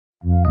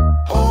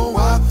Oh,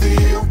 I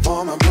feel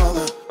for my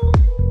brother.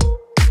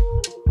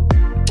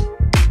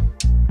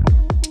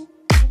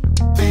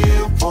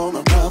 Feel for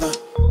my brother.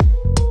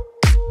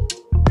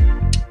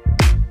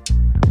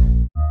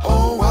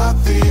 Oh, I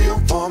feel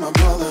for my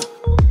brother.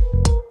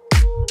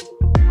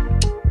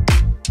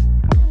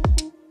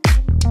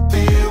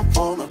 Feel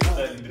for my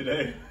brother.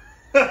 Today.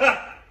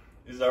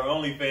 This is our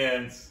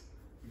OnlyFans.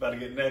 About to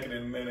get naked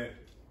in a minute.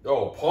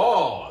 Oh,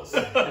 pause.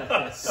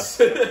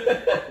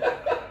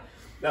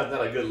 That's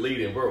not a good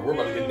lead-in. We're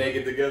about to get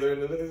naked together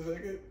in a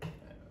second.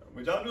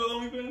 Would y'all do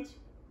OnlyFans?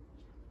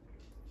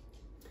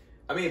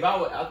 I mean, I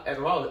feel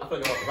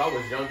like if I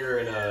was younger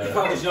and If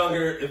I was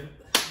younger,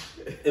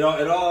 it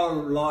all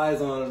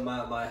lies on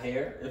my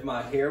hair. If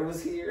my hair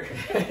was here,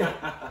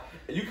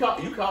 you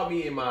caught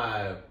me in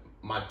my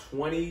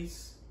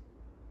 20s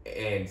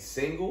and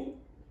single.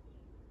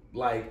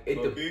 Like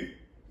it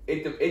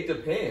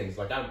depends.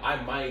 Like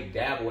I might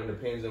dabble, and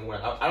depends on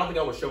when. I don't think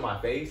I would show my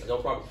face.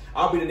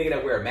 I'll be the nigga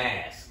that wear a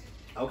mask.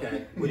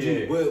 okay. Would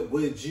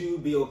you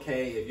be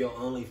okay if your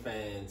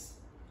OnlyFans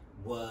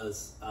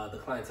was the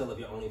clientele of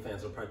your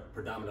OnlyFans were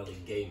predominantly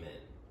gay men?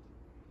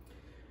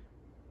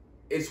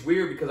 It's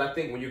weird because I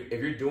think if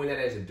you're doing that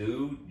as a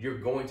dude, you're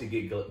going to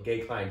get gay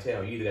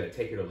clientele. You either got to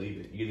take it or leave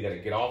it. You either got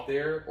to get off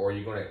there, or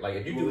you're gonna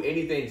if you do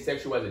anything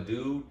sexual as a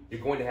dude,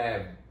 you're going to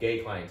have gay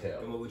clientele.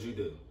 And what would you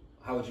do?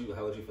 How would you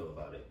feel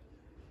about it?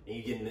 And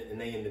you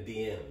they in the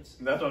DMs.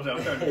 That's what I'm saying.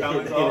 I'm turning the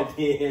comments off.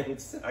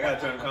 DMs. I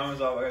gotta turn the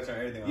comments off. I gotta turn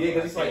everything off. Yeah,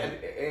 because it's like,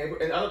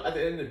 and at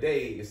the end of the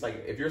day, it's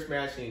like if you're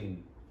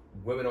smashing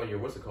women on your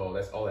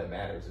that's all that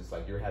matters. It's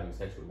like you're having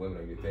sex with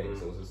women on your thing.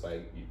 So it's just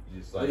like you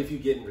just like. What if you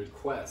get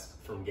requests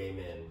from gay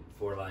men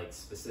for like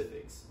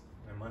specifics?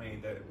 And money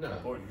ain't that No.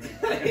 important to me.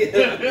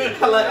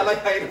 I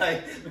like how you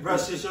like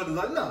brush your shoulders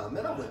like, nah,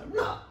 man, I wouldn't.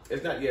 Nah.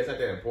 It's not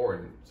that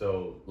important.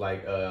 So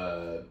like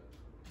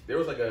there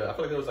was I feel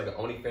like there was like an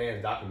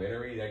OnlyFans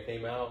documentary that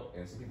came out,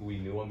 and some people we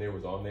knew on there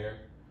was on there,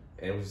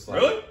 and it was just like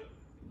Really?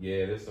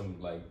 Yeah, there's some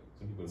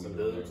people Some on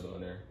there dudes? was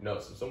on there. No,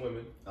 some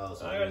women. Oh,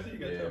 so I gotta see. You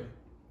gotta tell me.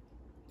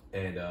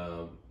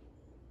 And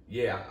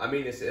yeah, I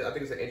mean, I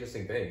think it's an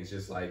interesting thing. It's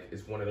just like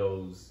it's one of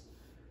those.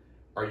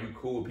 Are you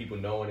cool with people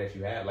knowing that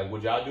you have? Like,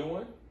 would y'all do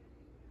one?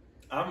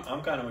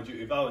 I'm kind of with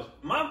you. If I was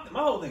my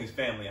whole thing is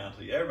family.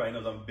 Honestly, everybody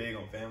knows I'm big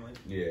on family.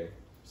 Yeah.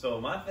 So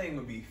my thing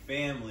would be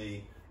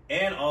family,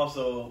 and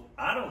also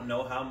I don't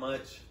know how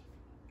much.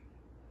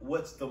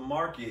 What's the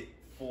market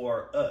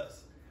for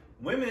us?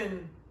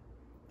 Women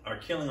are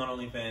killing on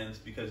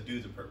OnlyFans because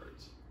dudes are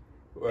perverts,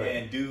 Right.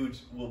 and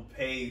dudes will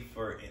pay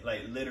for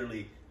like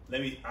literally.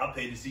 I'll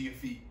pay to see your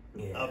feet.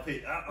 Yeah. I'll pay.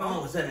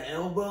 is that an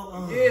elbow?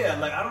 Oh. Yeah,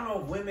 like I don't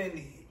know if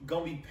women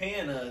gonna be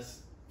paying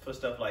us for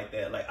stuff like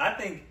that. Like I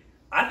think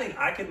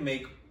I can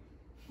make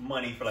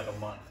money for like a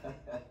month.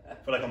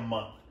 For like a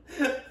month.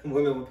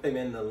 Women would pay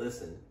men to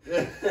listen.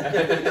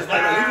 It's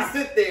like you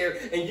sit there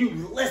and you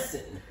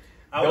listen.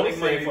 I would Don't make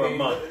money say for a anything.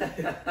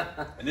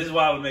 month. And this is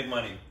why I would make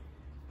money.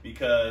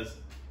 Because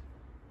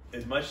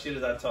as much shit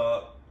as I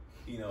talk,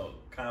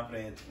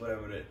 confidence,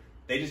 whatever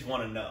they just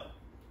want to know.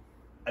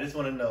 I just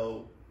want to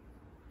know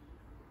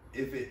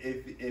if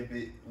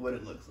it what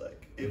it looks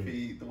like. If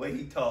the way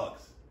he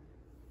talks,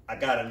 I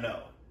gotta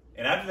know.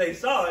 And after they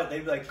saw it,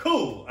 they'd be like,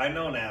 "Cool, I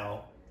know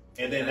now."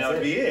 And then that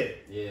would be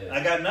it. Yeah.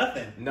 I got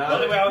nothing. Nah, the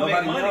only way I would make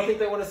You don't money. think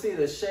they want to see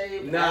the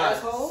shaved Nah,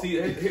 asshole? see,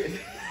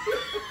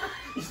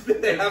 You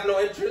think they have no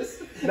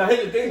interest? now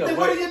here's the thing though. Then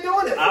what are you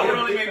doing it? I would for?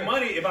 only make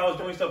money if I was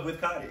doing stuff with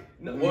Cotty.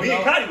 No, Me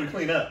and Cotty would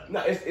clean up.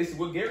 No, it's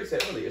what Gary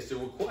said earlier. It's the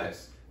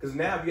request. Because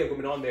now if you have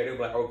women on there, they'll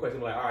be like, "Oh, request."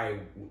 I'm like, "All right,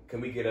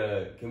 can we get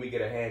a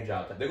hand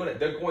job?" They're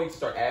going to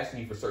start asking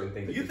you for certain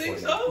things. at You this think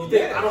point. so? You think,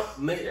 Yes. I don't,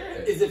 man,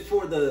 Yes. Is it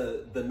for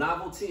the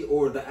novelty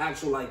or the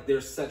actual like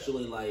they're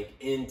sexually like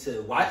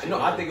into watching?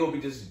 I think it would be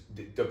just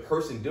the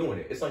person doing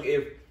it. It's like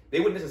if they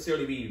wouldn't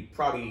necessarily be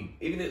probably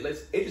even if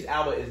Idris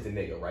Elba is the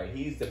nigga, right?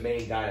 He's the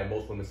main guy that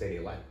most women say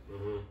they like.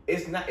 Mm-hmm.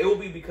 It's not. It will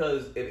be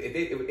because if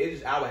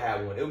Idris Elba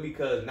had one, it would be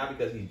not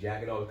because he's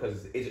jacking off,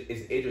 because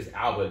it's Idris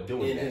Elba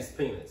doing in that. his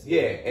penis.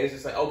 Yeah, and it's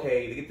just like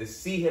okay, they get to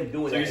see him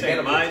doing So that. you're saying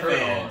and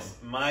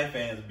my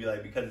fans would be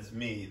like, because it's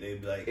me, they'd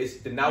be like,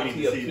 it's the "We novelty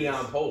need of to see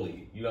Keon this."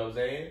 Poli. You know what I'm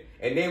saying?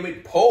 And name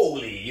it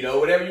Poli.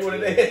 Whatever you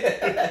want to name.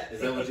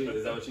 Is that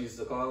what you used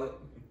to call it?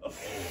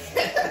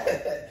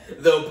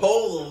 The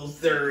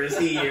pollster is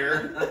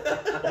here.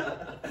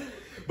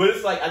 But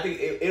it's like I think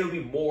it'll be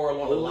more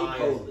along the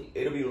lines. Holy.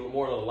 It'll be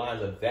more along the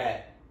lines of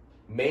that,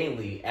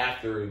 mainly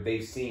after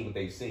they've seen what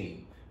they've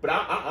seen. But I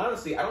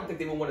honestly, I don't think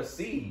they would want to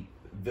see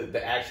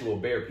the actual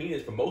bare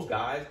penis. For most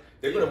guys,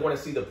 they're going to want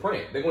to see the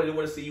print. They're going to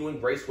want to see you in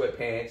gray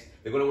sweatpants.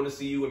 They're going to want to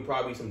see you in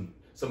probably some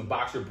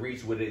boxer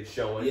briefs with it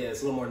showing. Yeah,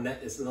 it's a little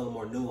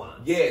more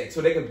nuanced. Yeah,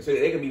 so they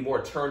can be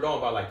more turned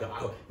on by like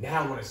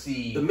now I want to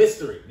see The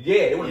mystery.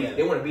 Yeah, they want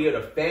to be able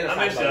to fantasize. I'm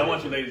interested. about I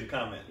want it. you ladies to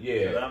comment.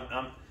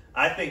 Yeah.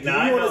 I think Do now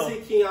I you know. want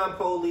to see Keon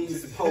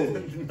Poli's Poli?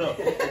 No,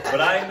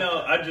 but I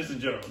know. I just in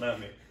general,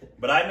 not me.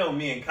 But I know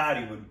me and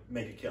Cotty would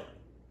make a killing.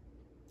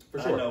 For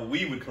sure. I know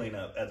we would clean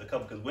up as a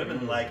couple because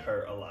women like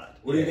her a lot.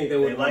 What do you think they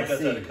They would like want us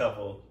to as see? a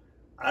couple.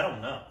 I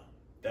don't know.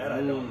 That I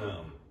don't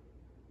know.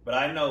 But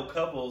I know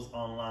couples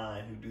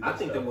online who do that I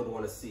think stuff. they would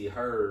want to see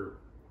her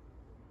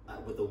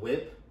with a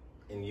whip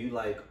and you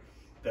like.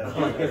 That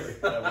would never.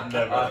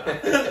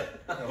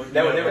 That would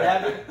never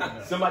happen.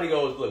 No. Somebody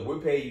goes, look, we'll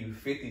pay you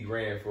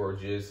 $50,000 for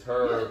just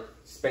her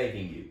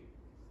spanking you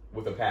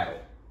with a paddle.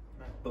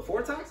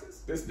 Before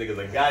taxes? This nigga's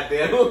a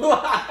goddamn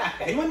lie.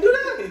 You wouldn't do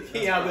that?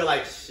 He out there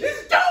like, just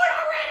do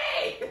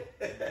it already.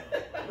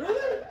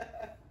 Really?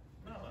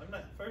 No, I'm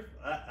not. First,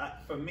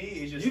 for me,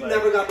 it's just You've like,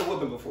 never got the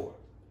whipping before.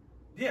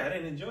 Yeah, I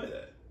didn't enjoy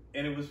that,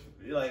 and it was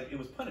like it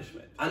was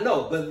punishment. I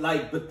know,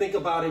 but think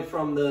about it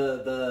from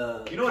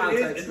the You know what it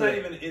is? context It's not that-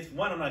 even. It's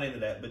one, I'm not into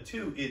that, but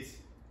two, it's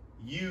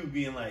you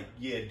being like,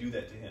 yeah, do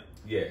that to him.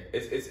 Yeah,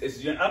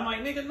 it's you. I'm like,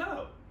 nigga,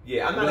 no,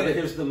 Yeah, I'm not But into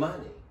here's the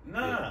money.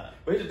 nah. Yeah.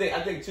 But here's the thing,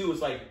 I think too,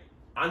 it's like,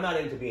 I'm not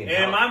into being And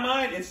in down. my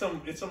mind, it's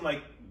some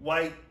like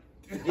white.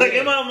 Like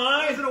in my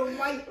mind, Is it a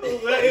white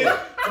thing?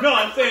 no,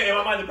 I'm saying in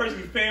my mind, the person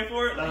who's paying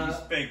for it, like you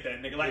spank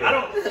that nigga. Like Yeah. I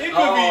don't. It could be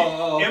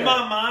okay. in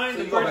my mind. So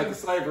The you go back to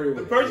person, slavery the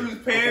with person it.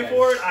 who's paying Okay.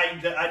 for it,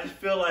 I just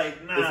feel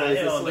like nah, It's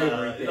a hell slavery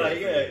nah. thing. Like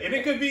yeah, and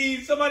it could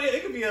be somebody.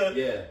 It could be a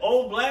Yeah.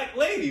 old black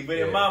lady, but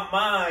in Yeah. my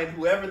mind,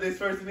 whoever this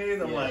person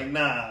is, I'm Yeah. like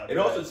nah. And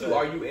bro. also too,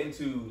 are you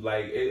into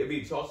like it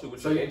be talk to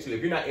what So you're you- into?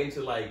 If you're not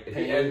into like if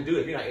Pain. as a dude,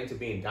 if you're not into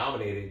being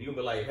dominated, you can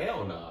be like,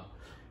 hell nah.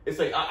 It's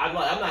like I'm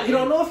not. You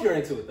don't know if you're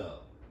into it though,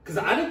 because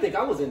I didn't think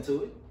I was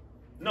into it.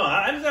 No,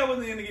 I just I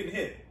wasn't into getting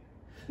hit.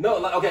 No,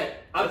 like okay,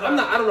 I'm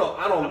not. I don't know.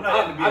 I'm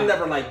not into being- I've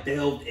never like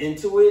delved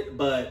into it,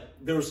 but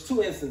there was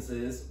two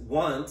instances.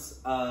 Once,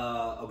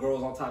 a girl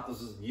was on top.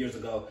 This was years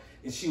ago,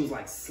 and she was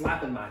like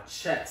slapping my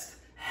chest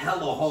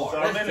hella hard, So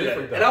I'm into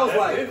different, that. and I was That's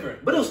like,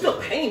 different. but it was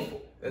still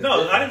painful. That's No,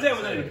 different. I didn't say I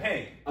was into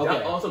pain. Okay.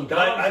 Yeah, on some But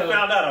I stuff.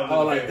 found out I was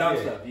Oh, into like pain. dumb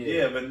Yeah. stuff. Yeah,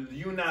 Yeah. but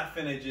you not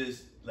finna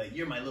just like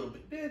you're my little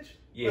bitch.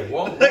 Yeah, like,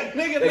 walk, like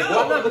nigga, like, no.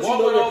 walk, but you walk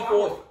know on your all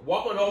power.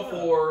 walk on all Yeah.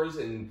 fours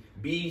and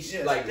be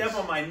Yeah, like step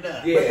on my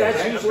nut. Yeah. But that's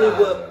that's usually not-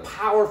 what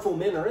powerful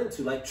men are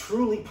into, like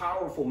truly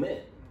powerful men.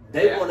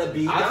 They Yeah. want to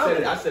be I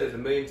dominant. said it a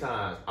million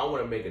times. I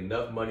want to make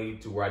enough money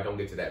to where I don't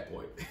get to that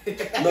point.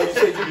 No, you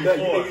said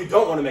you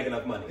don't want to make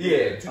enough money.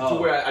 Yeah, to Oh.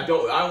 where I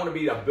don't want to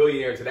be a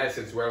billionaire to that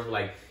sense where I was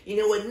like, you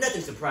know what,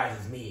 nothing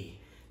surprises me.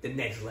 The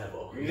next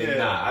level. Yeah,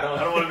 Nah, I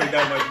don't want to make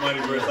that much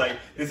money where it's like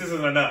this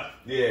isn't enough.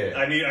 Yeah.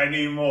 I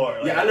need more.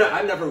 Like, Yeah,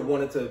 I never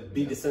wanted to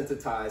be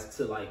desensitized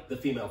to like the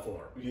female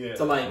form. Yeah.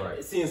 To like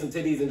Right. seeing some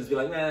titties and just be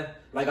like, nah.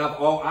 Like I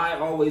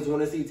always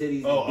want to see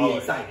titties Oh, and be always.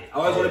 excited. I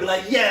always want to be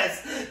like, yes,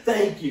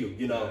 thank you.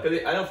 You know. Cause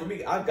I know for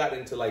me, I've gotten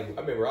into like,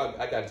 I remember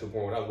I got into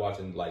porn when I was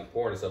watching like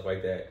porn and stuff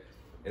like that.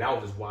 And I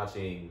was just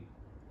watching,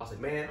 I was like,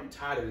 man, I'm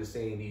tired of just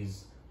seeing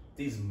these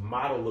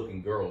model looking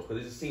girls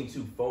because it just seemed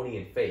too phony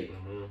and fake.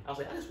 Mhm. I was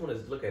like, I just want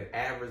to look at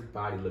average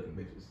body looking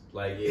bitches.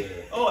 Like, Yeah.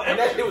 Oh, And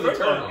that shit was a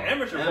first of all, turn on.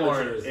 amateur Amateur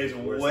porn is is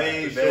where it's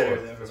way at, for better sure.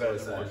 than That's professional where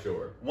it's porn. for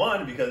sure.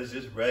 One, because it's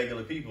just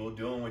regular people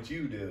doing what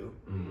you do.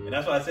 Mhm. And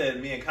that's why I said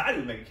me and Cody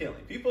would make a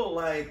killing. People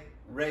like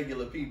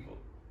regular people.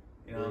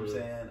 You know what I'm Mhm.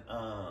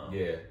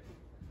 saying? Yeah.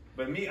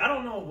 But me, I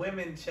don't know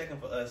women checking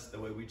for us the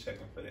way we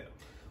checking for them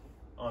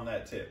on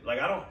that tip.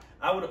 Like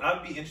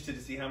I'd be interested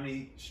to see how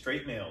many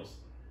straight males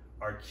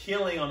are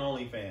killing on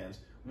OnlyFans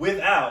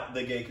without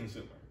the gay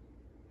consumer.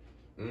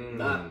 Mm.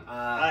 Not,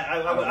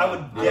 I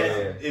would Yeah.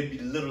 guess it'd be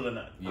little to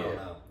none. Yeah. I don't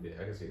know. Yeah,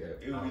 I can see that.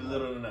 It would be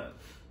little to none.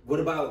 What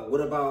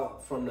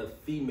about from the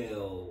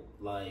female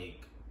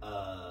like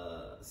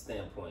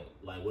standpoint?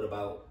 Like what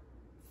about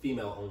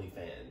female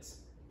OnlyFans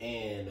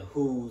and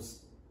who's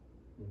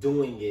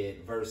doing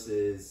it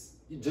versus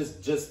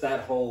just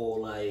that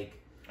whole like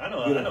I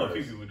know a few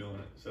universe. people doing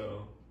it.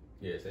 So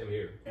Yeah, same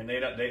here. and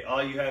they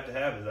all you have to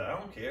have is a I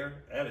don't care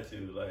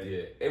attitude. Like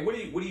Yeah, and what are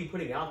you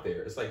putting out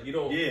there? It's like you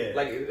don't. Yeah.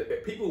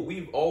 Like people,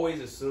 we've always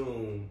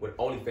assumed with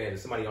OnlyFans,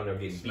 is somebody on there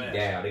getting Smashed. beat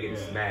down, they getting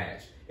Yeah.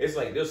 smashed. It's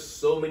like there's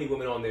so many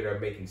women on there that are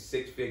making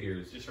six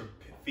figures, just her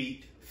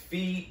feet,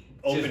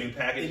 opening opening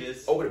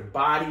packages, open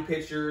body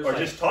pictures, or like,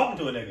 just talking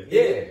to a nigga.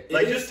 yeah,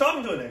 Like It just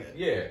talking to a nigga.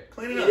 yeah.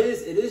 Clean it It up.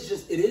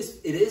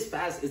 is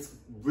fast. It's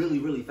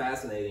really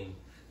fascinating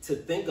to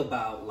think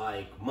about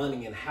like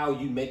money and how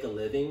you make a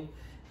living,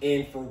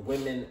 and for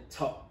women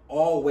to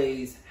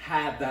always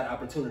have that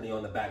opportunity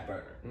on the back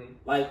burner. Mhm.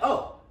 Like,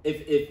 oh,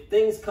 if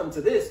things come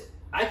to this,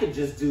 I could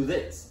just do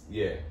this.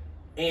 Yeah,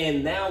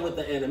 And now with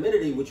the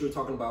anonymity, which you were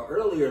talking about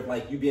earlier, of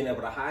like you being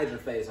able to hide your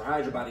face or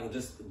hide your body and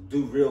just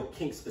do real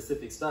kink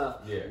specific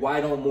stuff, Yeah. why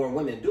don't more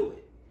women do it?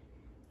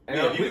 and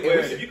Yeah, if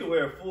you could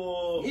wear a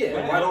full. Yeah,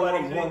 like, why don't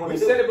nobody more think- women we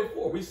do said it? it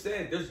before. We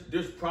said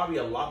there's probably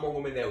a lot more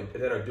women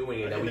that are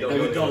doing it that we That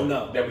don't we don't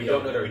know. that we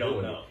don't know they're We don't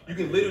doing know. it. You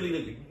can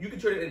literally you can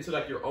turn it into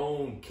like your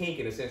own kink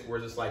in a sense where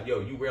it's just like,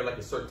 yo, you wear like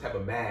a certain type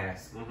of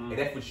mask and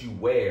that's what you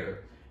wear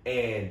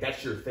and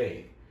that's your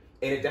thing.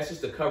 And that's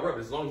just to cover up.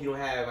 As long as you don't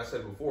have, I said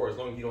it before, as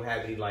long as you don't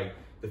have any like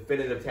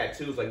definitive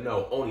tattoos, like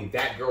no, only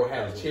that girl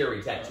has a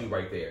cherry tattoo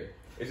right there.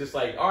 It's just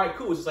like, all right,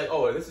 cool. It's just like,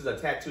 oh, this is a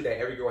tattoo that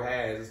every girl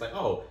has. It's like,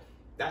 oh,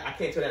 I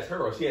can't tell that's her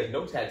or she has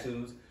no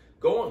tattoos.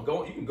 Go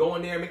on. You can go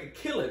in there and make a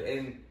killing,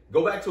 and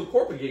Go back to a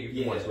corporate gig if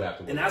you want to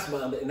afterwards. And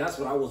that's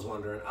what I was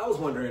wondering. I was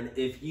wondering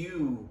if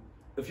you're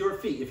a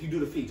feet, if you do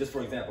the feet, just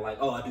for example, like,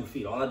 oh, I do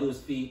feet. All I do is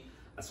feet.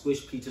 I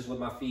squish peaches with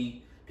my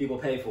feet. People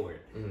pay for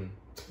it.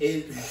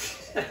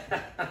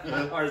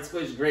 Or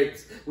squish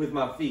grapes with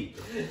my feet.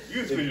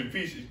 You squishing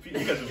peaches.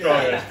 You got some strong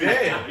ass feet.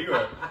 Damn,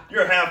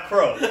 you're a half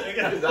crow.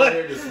 Just out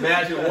here just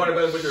smashing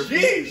watermelon with your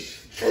feet.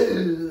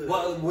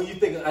 Well, when you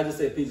think, I just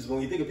said peaches.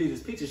 When you think of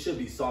peaches should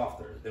be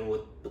softer than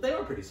what, but they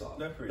are pretty soft.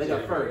 They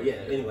got fur,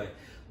 Anyway,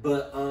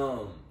 but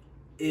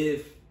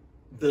if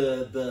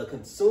the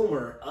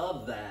consumer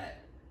of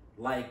that,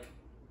 like,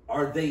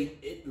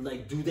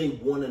 do they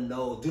want to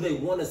know? Do they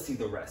want to see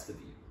the rest of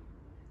you?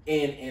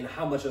 And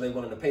how much are they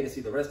willing to pay to see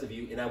the rest of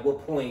you? And at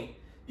what point,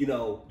 you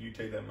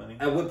take that money?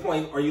 At what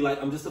point are you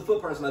like, I'm just a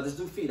foot person, I just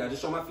do feet, I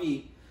just show my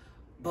feet,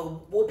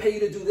 but we'll pay you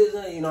to do this,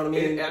 you know what I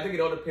mean? And I think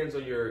it all depends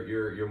on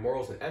your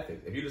morals and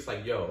ethics. If you're just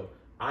like, yo,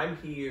 I'm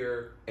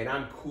here and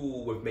I'm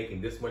cool with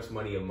making this much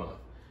money a month,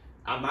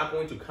 I'm not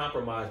going to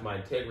compromise my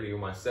integrity or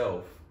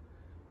myself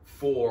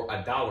for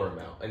a dollar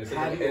amount. And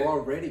have you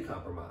already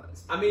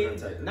compromised? I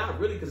mean, not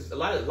really, because a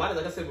lot of, like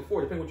I said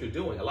before, depending on what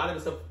you're doing. A lot of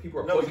the stuff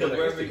people are posting on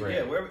their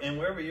Instagram.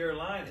 Wherever you're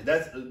aligned,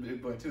 that's a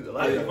big point too. A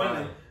lot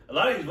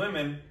of these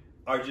women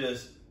are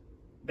just,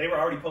 they were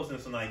already posting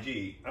this on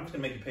IG. I'm just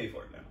gonna make you pay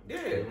for it now.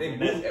 Yeah, they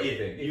move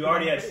everything. You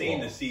already had seen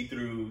the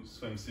see-through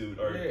swimsuit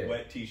or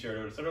wet T-shirt,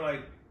 or so they're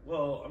like,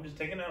 well, I'm just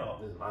taking that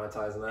off. Just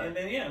monetizing that. And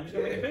then, I'm just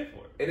going to make you pay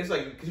for it. And it's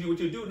like, because what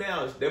you do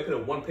now is they'll put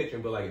up one picture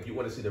and be like, if you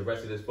want to see the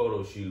rest of this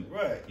photo shoot,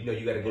 right? You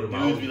got to go to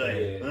my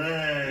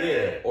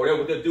own. Or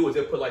what they'll do is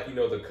they'll put like,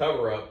 the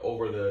cover up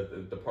over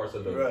the parts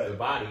of the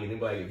body, and they'll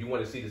be like, if you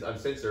want to see this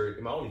uncensored,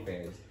 in my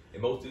OnlyFans.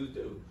 And most dudes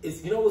do.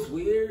 It's, what's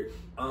weird?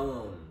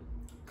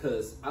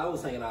 Because I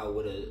was hanging out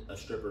with a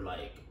stripper,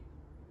 like,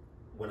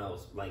 when I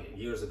was like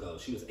years ago.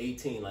 She was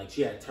 18, like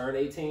she had turned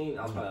 18.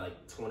 I was probably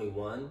like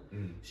 21.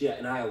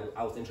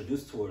 I was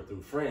introduced to her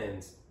through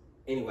friends.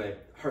 Anyway,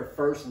 her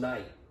first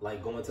night,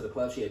 like going to the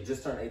club, she had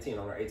just turned 18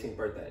 on her 18th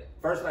birthday.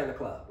 First night in the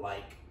club,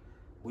 like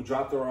we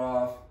dropped her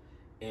off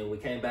and we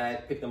came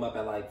back, picked them up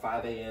at like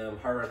 5 a.m.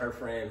 Her and her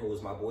friend, who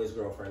was my boy's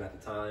girlfriend at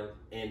the time,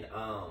 and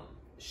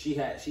she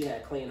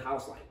had cleaned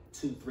house like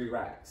 2-3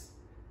 racks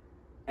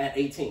at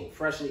 18,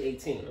 freshly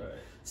 18. Right.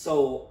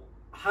 So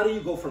how do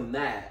you go from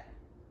that?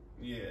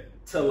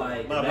 To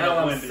like, now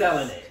I'm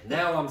selling it.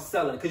 Now I'm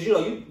selling it. Because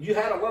you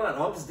had a line.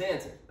 Oh, I'm just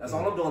dancing. That's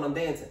all I'm doing. I'm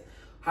dancing.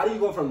 How do you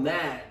go from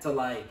that to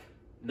like,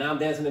 now I'm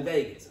dancing in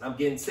Vegas and I'm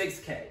getting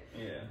 $6K?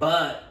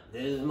 But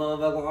this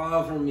motherfucker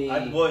offering me.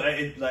 I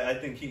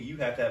think King, you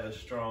have to have a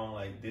strong,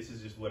 like, this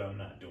is just what I'm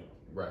not doing.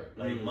 Right.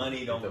 Like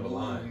money don't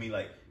move me.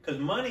 Like, because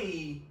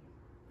money,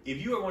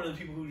 if you are one of the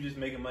people who's just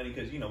making money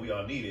because we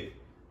all need it,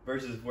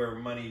 versus where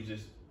money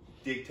just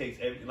dictates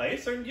everything. Like,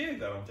 it's certain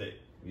gigs I don't take.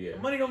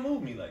 Money don't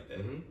move me like that.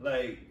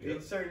 Like,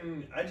 it's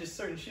certain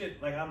shit.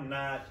 Like,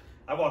 I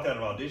walk out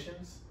of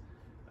auditions.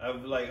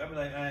 I'm like,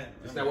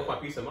 it's not worth my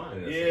peace of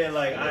mind.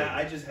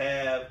 I just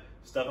have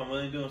stuff I'm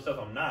willing to do and stuff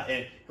I'm not.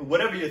 And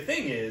whatever your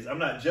thing is, I'm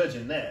not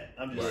judging that.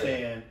 I'm just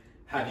saying,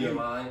 have your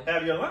line.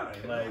 Like,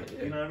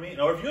 you know what I mean?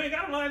 Or if you ain't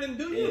got a line, then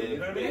do you. You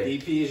know what I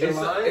mean? DP is your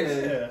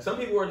line. Some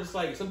people are just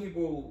like, some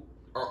people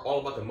are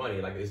all about the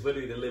money. Like, it's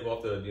literally they live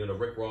off the the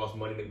Rick Ross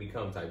money make me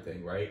come type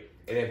thing, right?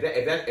 And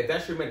if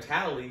that's your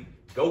mentality,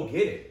 go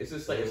get it. It's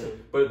just like,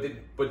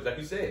 but like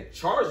you said,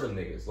 charge them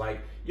niggas.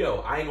 Like, yo,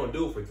 I ain't gonna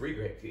do it for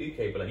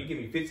 $3K, but like, you give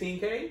me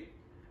 $15K,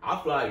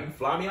 you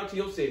fly me out to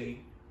your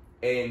city,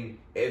 and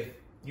if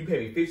you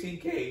pay me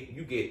 $15K,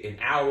 you get an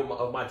hour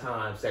of my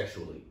time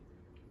sexually.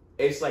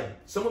 It's like,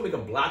 some women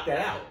can block that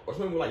out, or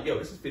some women are like, yo,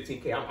 this is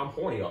 $15K. I'm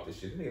horny off this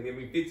shit. This nigga give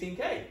me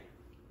 $15K.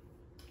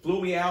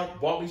 Flew me out,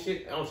 bought me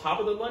shit on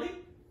top of the money.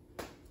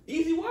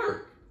 Easy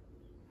work.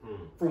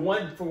 For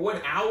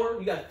one hour,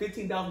 you got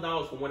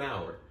 $15,000 for 1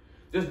 hour.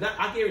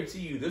 I guarantee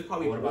you, there's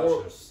probably more. What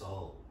about your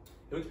soul?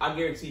 I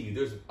guarantee you,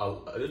 there's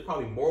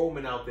probably more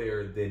women out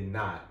there than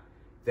not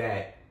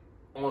that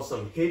on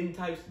some hidden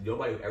types,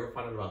 nobody would ever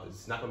find out about this.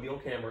 It's not gonna be on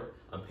camera.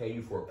 I'm paying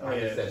you for a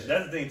private session.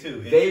 That's the thing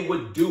too. They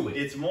would do it.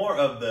 It's more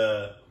of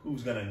the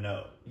who's gonna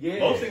know.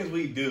 Most things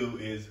we do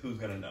is who's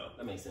gonna know.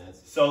 That makes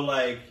sense. So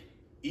like,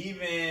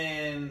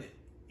 even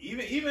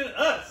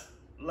us,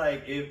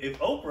 like if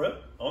Oprah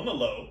on the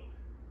low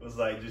was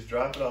like, just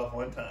drop it off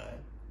one time,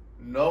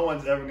 no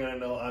one's ever gonna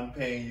know I'm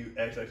paying you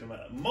X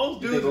amount.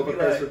 Most dudes would be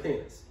like,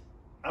 penis.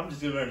 I'm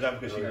just giving her a job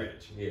because she's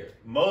rich. Yeah.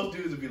 Most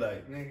dudes would be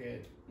like, nigga,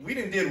 we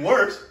did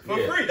worse for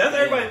free. That's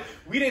everybody.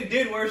 We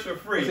did worse for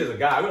free. Which is a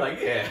guy. We're like,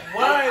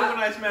 Why when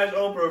I smash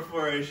Oprah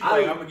for it, she's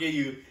like, I'm gonna give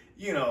you,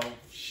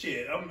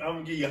 shit. I'm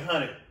gonna give you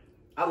 100.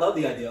 I love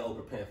the idea of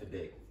Oprah paying for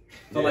dick.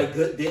 So like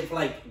good dick,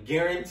 like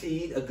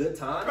guaranteed a good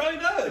time. Probably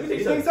does.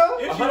 You think so?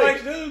 If she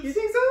likes dudes. You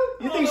think so?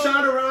 You think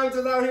Shonda Rhimes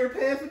is out here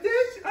paying for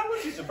dick? I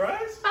wouldn't be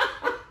surprised.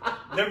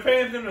 They're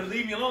paying for them to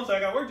leave me alone, so I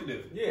got work to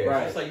do. Yeah,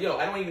 right. It's like, yo,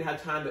 I don't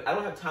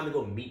have time to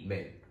go meet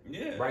men.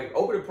 Yeah. Right?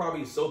 Oprah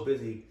probably is so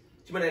busy.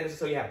 She might not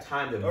necessarily have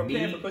time to meet,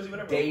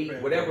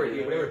 date, whatever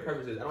the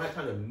purpose is. I don't have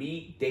time to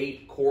meet,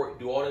 date, court,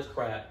 do all this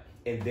crap,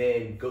 and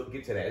then go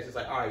get to that. It's just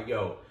like, all right,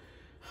 yo,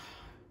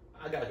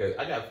 I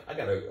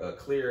got a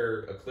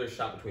clear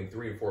shot between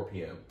 3 and 4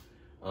 p.m.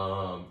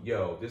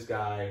 Yo, this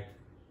guy,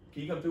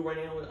 can you come through right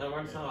now?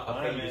 Around the time, I'll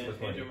pay you this much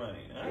money. Your money.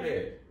 Yeah.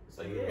 It's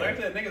like, yeah. Like I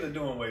said, niggas are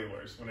doing way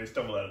worse when they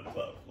stumble out of the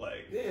club.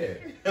 Like, Yeah.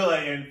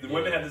 like, and the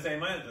women have the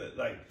same mindset.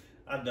 Like,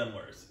 I've done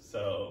worse,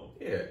 so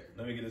Yeah.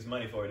 let me get this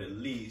money for it at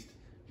least.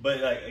 But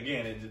like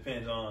again, it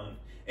depends on,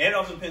 and it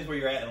also depends where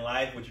you're at in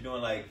life, what you're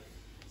doing. Like,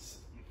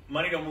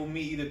 money don't move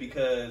me either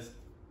because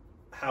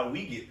how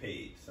we get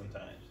paid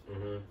sometimes.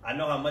 Mm-hmm. I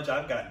know how much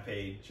I've gotten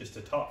paid just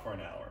to talk for an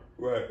hour.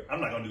 Right. I'm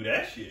not gonna do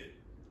that shit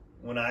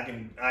when I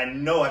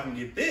know I can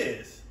get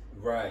this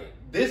Right.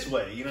 this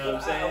way. You know what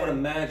I'm saying? I would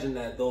imagine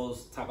that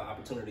those type of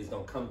opportunities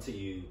don't come to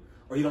you,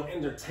 or you don't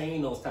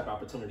entertain those type of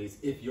opportunities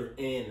if you're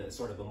in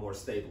sort of a more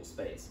stable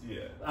space.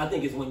 Yeah. I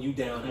think it's when you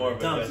down in More the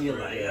of a dumps, you're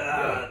like,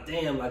 desperate,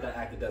 damn, like an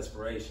act of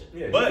desperation.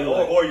 Yeah. But You're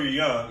like- or you're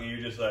young and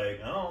you're just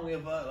like, I don't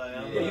give a fuck. Like,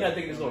 I'm Yeah, you're like, not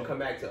thinking it's gonna come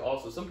back to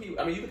also some people.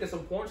 I mean, you look at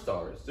some porn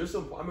stars. I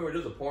remember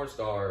there's a porn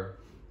star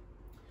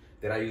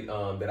that I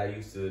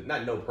used to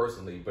not know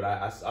personally, but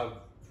I've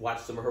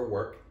watched some of her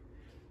work,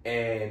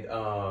 and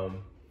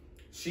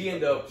she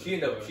ended up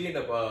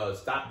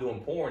stopped doing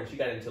porn. She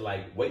got into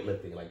like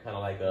weightlifting, like kind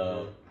of like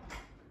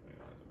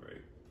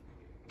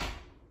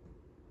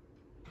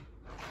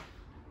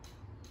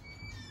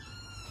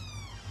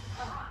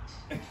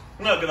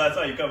No, because I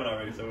saw you coming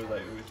already, so it was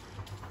like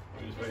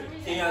we just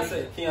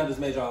waiting. Keon just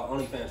made y'all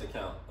OnlyFans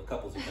account, a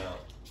couple's account.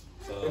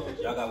 So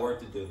y'all got work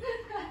to do.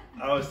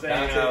 I was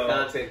saying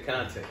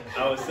content.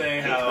 I was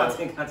saying how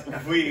Content.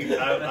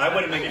 I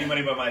wouldn't make any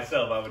money by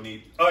myself. I would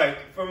need. All right,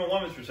 from a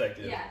woman's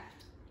perspective. Yeah.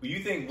 You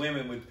think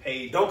women would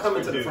pay? Don't come for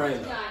into the dudes? frame.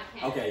 No, though. I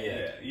can't. Okay,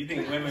 Yeah, you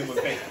think women would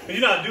pay? But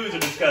you know, dudes are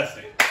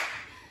disgusting,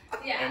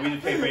 Yeah. and we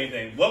just pay for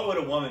anything. What would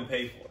a woman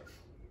pay for?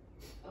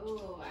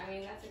 Oh, I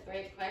mean, that's a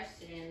great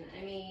question.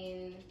 I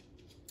mean,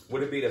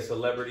 Would it be the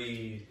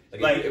celebrity?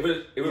 Like, if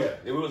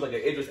it was like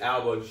an Idris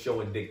Elba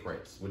showing dick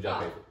prints, would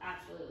y'all pay for?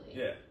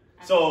 absolutely. Yeah.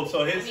 So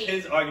his I mean,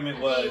 his argument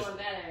I'll tell you was. one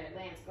better,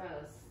 Lance Gross.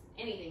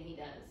 Anything he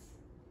does.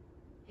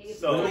 He gets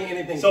So, Really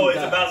anything so he it's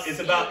does.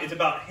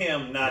 about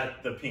him,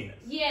 not the penis.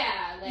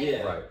 Yeah, like,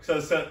 Yeah. Right.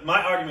 So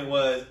my argument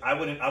was I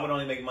would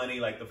only make money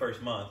like the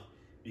first month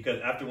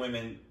because after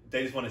women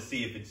they just want to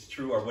see if it's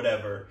true or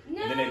whatever,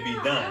 No, and then they'd be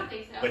I done. don't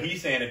think so. But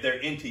he's saying if they're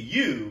into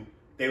you,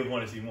 they would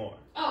want to see more.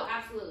 Oh,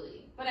 absolutely.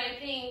 But I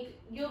think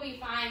you'll be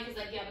fine because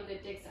like you have a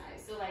good dick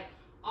size. So like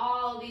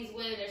all these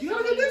women, there's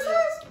so many women,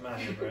 I'm out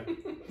here, bro.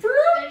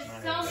 there's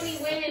so many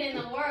women in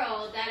the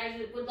world that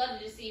would love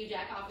to just see you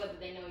jack off whether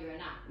they know you or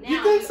not. Now,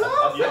 You think so?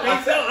 You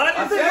think so? I I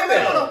just said said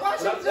that.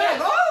 Watch I him said jack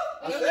off.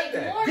 I you'll said make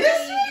that. more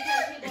This money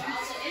because people are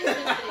also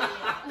interested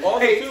in you. Also,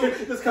 Hey, too,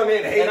 just come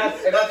in. Hey, And I-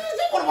 and I-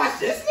 you want to watch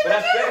this? but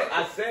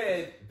I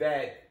said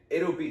that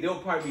they'll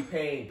probably be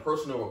paying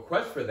personal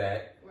requests for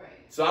that. Right.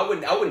 So I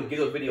wouldn't give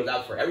those videos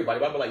out for everybody.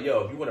 But I'd be like,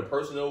 yo, if you want a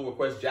personal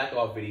request jack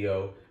off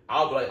video,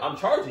 I'll be like, I'm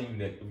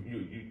charging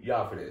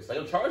y'all for this. Like,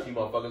 I'm charging you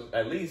motherfuckers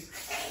at least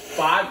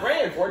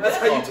 $5,000 for a That's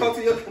jack how you off talk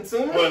video. to your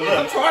consumer? Well, look.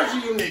 I'm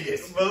charging you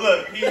niggas. But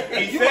look, he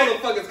You said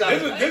motherfuckers got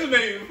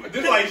this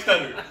is why he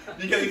stuttered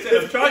because he said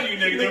I'm charging you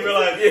niggas. They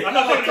realized I'm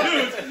not talking to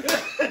dudes.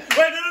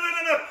 Wait, no.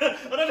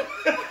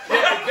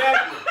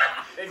 Yeah,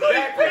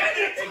 exactly.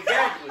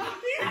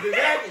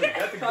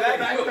 That's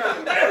exactly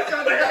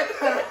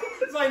what.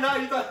 It's like, nah,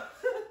 you thought.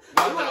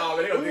 I'm like, oh,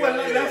 man, they gonna do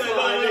that. That's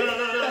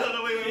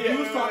No, wait. You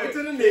was talking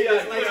to the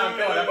niggas.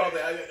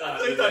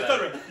 So he started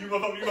stuttering. You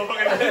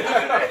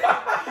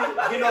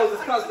motherfucker. He knows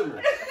his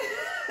customer.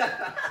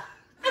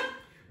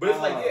 But it's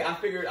like, yeah, I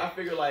figure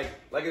like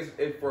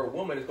it's for a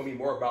woman, it's gonna be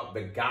more about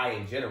the guy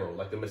in general,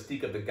 like the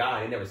mystique of the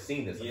guy. They never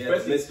seen this, Yeah,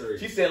 especially mystery.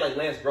 she said like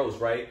Lance Gross,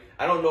 right?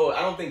 I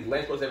don't think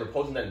Lance Gross ever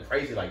posted nothing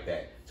crazy like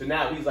that. So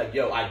now he's like,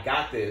 yo, I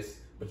got this,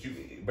 but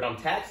I'm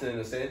taxing in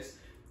a sense.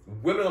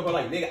 Women are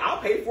like, nigga,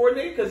 I'll pay for it,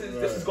 nigga, because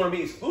this is gonna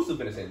be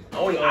exclusive in a sense.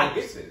 Only I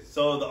get this.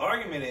 So the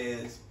argument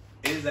is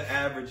the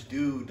average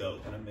dude though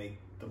gonna make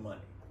the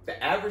money?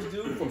 The average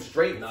dude from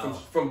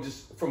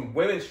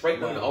women,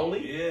 straight women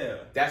only. Yeah,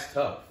 That's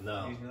tough.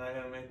 No. he's not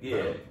gonna make.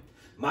 Yeah. money.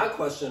 My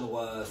question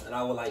was, and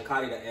I would like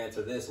Kati to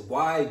answer this,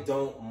 why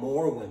don't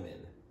more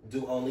women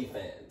do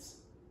OnlyFans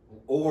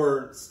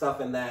or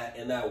stuff in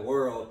that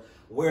world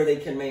where they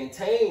can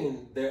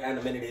maintain their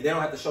anonymity? They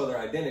don't have to show their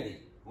identity.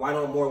 Why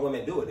don't more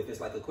women do it if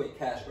it's like a quick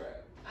cash grab?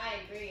 I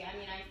agree. I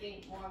mean, I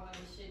think more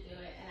women should do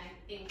it, and I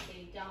think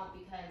they don't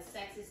because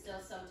sex is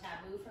still so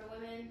taboo for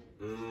women.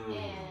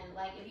 And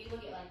like, if you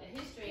look at like the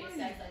history of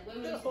sex, like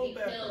women used to be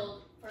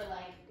killed for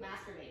like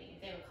masturbating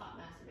if they were caught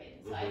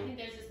masturbating. So I think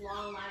there's this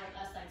long line of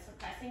us like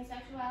suppressing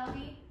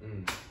sexuality.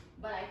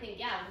 But I think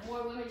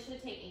more women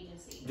should take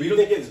agency. Do you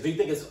think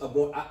it's a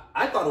more?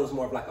 I thought it was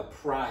more of like a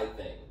pride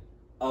thing,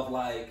 of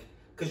like,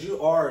 because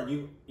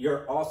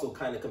you're also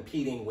kind of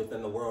competing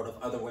within the world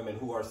of other women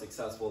who are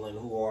successful and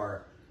who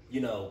are, you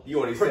know, You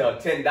only sell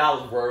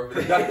 $10 worth.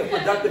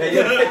 productive.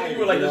 You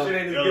were like, you this know?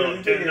 shit ain't Yo,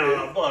 as good as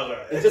 $10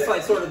 bugger. It's just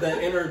like sort of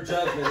the inner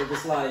judgment of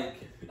just like,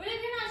 But if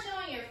you're not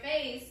showing your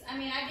face, I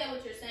mean, I get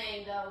what you're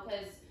saying though,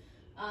 because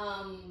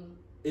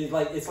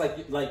it's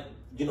like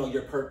you know,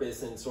 your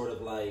purpose and sort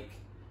of like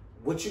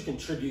what you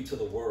contribute to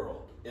the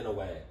world in a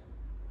way.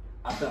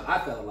 I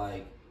felt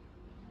like.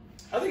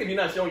 I think if you're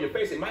not showing your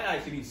face, it might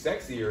actually be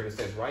sexier in a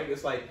sense, right?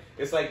 It's like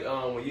it's like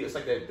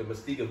the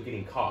mystique of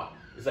getting caught.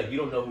 It's like you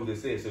don't know who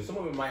this is, so some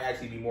of them might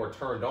actually be more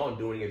turned on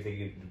doing it if they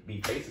could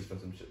be faces from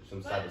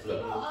some type of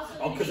stuff.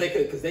 Oh, because they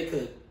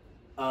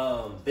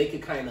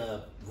could kind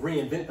of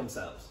reinvent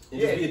themselves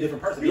and just be a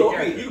different person. You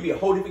could be a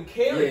whole different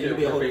character. Yeah, you could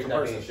be a whole different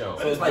person. Shown.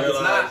 So it's like it's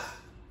not.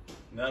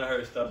 None of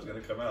her stuff's gonna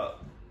come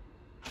out.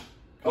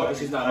 Oh,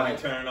 she's not. I'll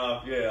be turning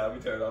off. Yeah, I'll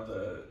be turning off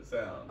the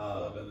sound.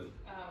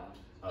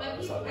 But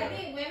I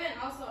think women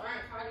also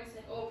aren't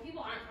cognizant, or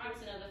people aren't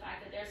cognizant of the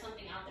fact that there's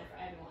something out there for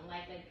everyone.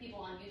 Like people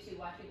on YouTube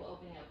watch people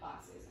opening up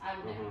boxes. I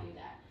would never do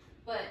that.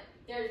 But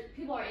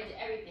people are into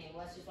everything.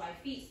 Well, that's just why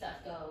feet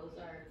stuff goes,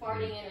 or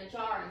farting in a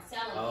jar and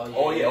selling.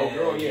 Old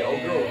girl,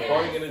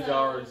 farting in a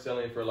jar and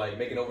selling for like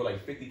making over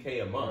like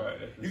 $50K a month.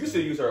 Right, you can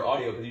still use her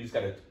audio because you just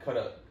gotta cut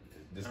up.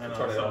 Just turn it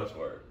on.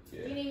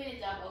 Yeah. You need me to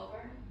dub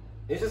over?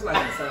 It's just like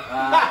that's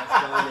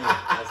funny.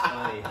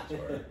 That's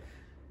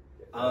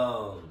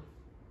funny.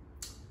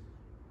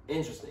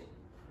 Interesting.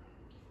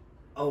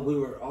 Oh, we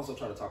were also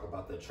trying to talk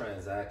about the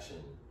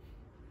transaction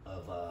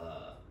of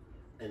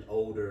an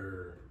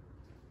older.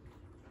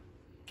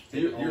 So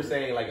you're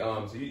saying like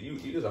so you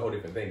use a whole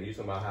different thing. You're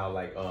talking about how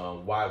like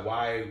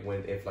why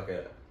when if like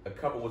a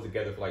couple was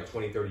together for like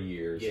 20, 30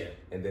 years,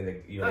 and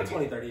then not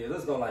 20, 30 years.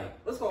 Let's go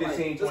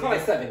 15,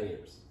 like 7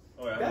 years.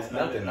 Oh, yeah, that's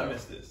nothing. I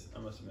missed this. I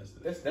must have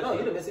missed this. No, you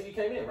didn't miss it. You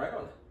came in right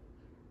on it.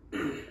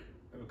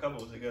 If a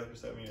couple was together for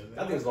 7 years.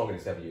 I think it's longer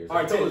than 7 years. All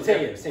right, 10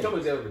 years. Couple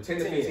was together for 10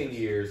 to 15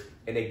 years,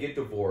 and they get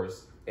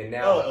divorced, and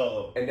now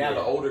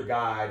the older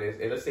guy,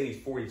 and let's say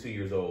he's 42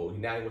 years old,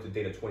 now he wants to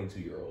date a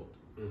 22-year-old.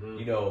 Mm-hmm.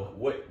 You know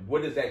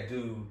what does that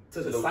do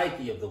to the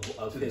psyche of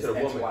his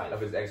ex-wife?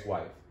 Of his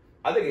ex-wife?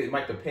 I think it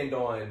might depend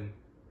on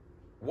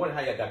one, how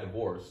you got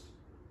divorced,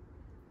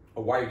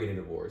 or why you're getting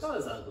divorced. Oh,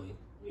 it's ugly,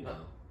 you know.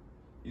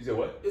 You said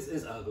what?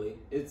 It's ugly.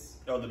 The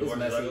divorce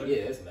messy. is ugly?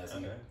 Yeah, it's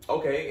messy.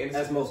 Okay, and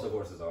as most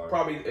divorces are.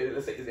 Probably,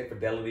 let's say it's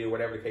infidelity or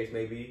whatever the case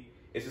may be.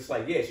 It's just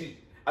like, I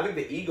think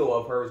the ego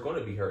of her is going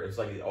to be hurt. It's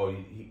like, oh,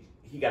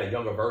 he got a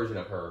younger version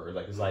of her. Or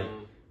like, it's like,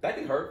 that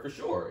can hurt for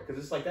sure.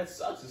 Because it's like, that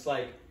sucks. It's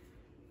like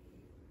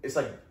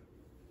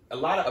a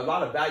lot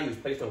of value is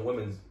placed on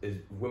women's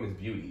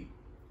beauty.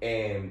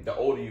 And the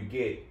older you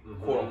get,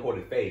 quote unquote,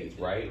 it fades,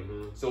 right?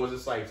 Mm-hmm. So it's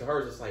just like, to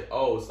her, it's just like,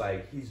 oh, it's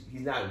like he's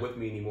not with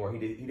me anymore.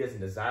 He doesn't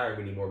desire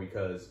me anymore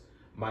because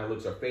my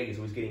looks are fading.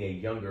 So he's getting a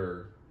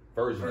younger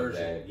version of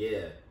that.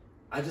 Yeah.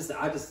 I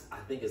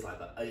think it's like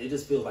it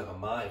just feels like a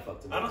mind fuck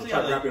to me. I don't see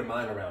how to wrap your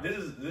mind around. This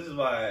is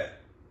why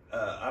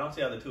I don't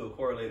see how the two are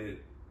correlated.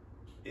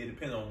 It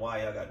depends on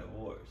why y'all got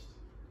divorced.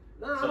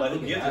 No, so like,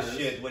 who gives a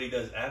shit what he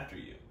does after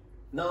you?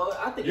 No,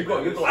 I think I'm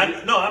gonna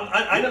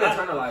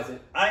internalize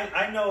it.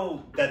 I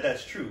know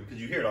that's true because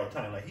you hear it all the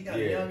time. Like, he got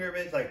younger,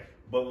 bitch. Like,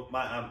 but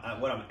what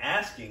I'm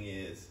asking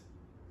is,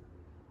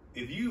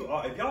 if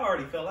y'all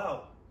already fell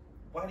out,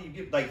 why do you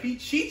give? Like, if he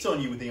cheats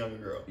on you with the younger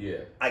girl,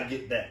 I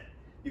get that.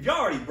 If y'all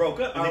already broke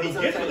up and then he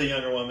gets with a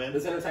younger woman,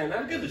 let's entertain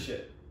that. Who gives a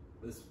shit?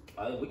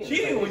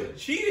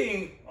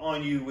 Cheating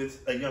on you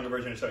with a younger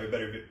version of yourself,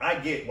 better. I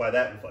get why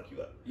that would fuck you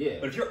up. Yeah.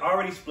 But if you're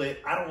already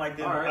split, I don't like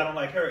them. Right. I don't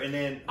like her, and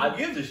then who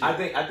gives a shit? I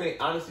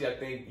think honestly,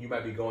 you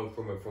might be going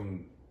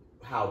from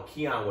how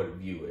Keon would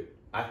view it.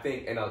 I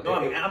think, and I'm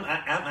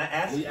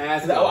asking.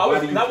 Why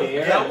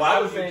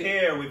would you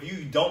care if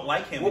you don't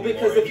like him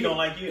anymore? If you don't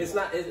like you, it's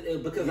not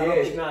because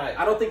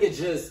I don't think it's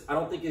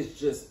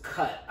just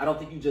cut. I don't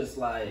think you just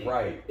like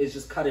It's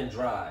just cut and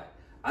dry.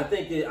 I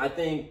think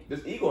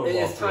there's ego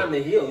involved. It's time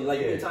to heal.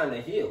 Like, you need time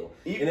to heal.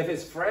 And if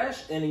it's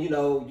fresh and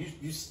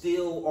you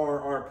still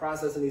are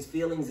processing these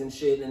feelings and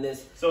shit and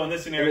this. So in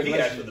this scenario, he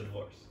asked for the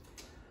divorce.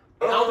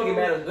 I don't think it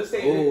matters. Let's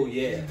say. Oh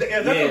yeah. That's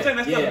what I'm saying.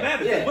 That's not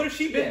matters. Yeah. What if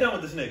she been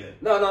done with this nigga?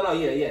 No.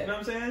 Yeah. You know what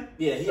I'm saying?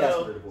 Yeah. He asked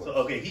for the divorce. So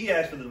okay, he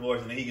asked for the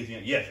divorce and then he gets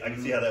young. Yes, I can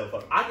see how that would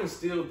fuck. I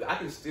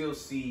can still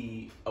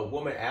see a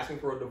woman asking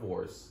for a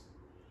divorce,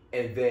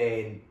 and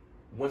then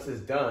once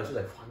it's done, she's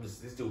like,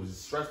 this dude was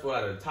stressful,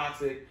 out of the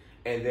toxic.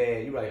 And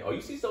then you're like, oh,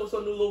 you see some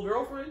new little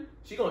girlfriend?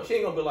 She ain't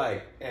gonna be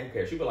like, who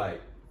cares? She'll be like,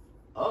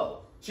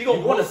 oh, she gonna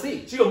want to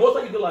see. She gonna most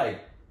likely be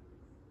like,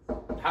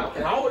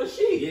 how old is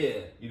she? Yeah,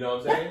 you know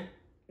what I'm saying?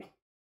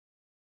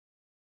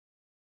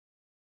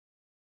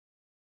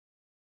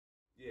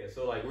 Yeah,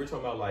 so like we're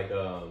talking about like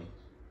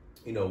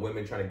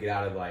women trying to get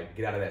out of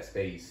that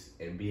space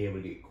and be able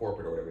to get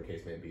corporate or whatever the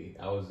case may be.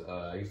 I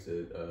used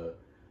to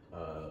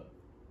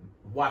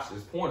watch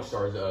this porn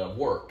star's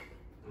work,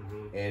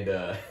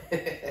 and.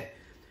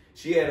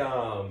 She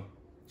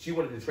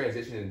wanted to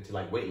transition into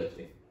like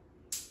weightlifting,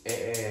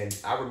 and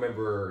I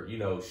remember,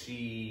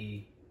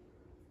 she,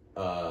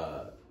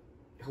 her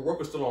work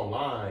was still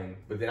online,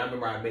 but then I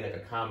remember I made like a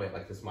comment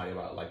like to somebody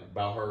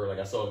about her, like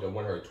I saw like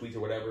one of her tweets or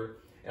whatever,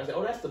 and I was like,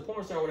 oh, that's the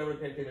porn star or whatever,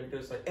 and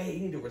it's like, hey, you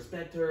need to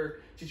respect her,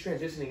 she's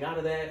transitioning out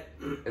of that,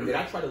 and then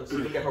I tried to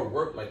look at her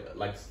work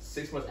like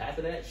 6 months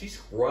after that, she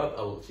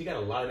got a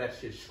lot of that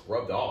shit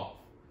scrubbed off.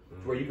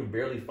 where you can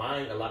barely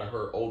find a lot of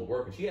her old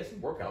work, and she has some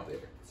work out there.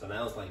 So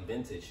now it's like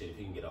vintage shit if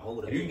you can get a hold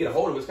of it. If you can get a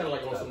hold of it, it's kind of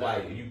like on some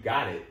like, you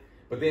got it.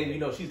 But then, you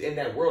know, she's in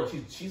that world.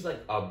 She's like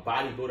a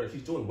bodybuilder.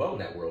 She's doing well in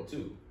that world,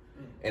 too.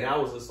 And I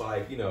was just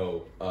like, you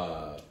know,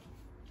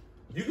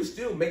 you can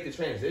still make the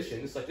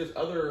transition. It's like there's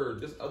other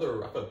I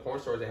feel like porn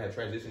stars that have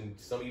transitioned,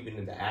 some even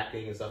into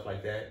acting and stuff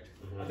like that.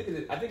 I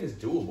think it's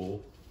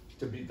doable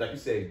to be, like you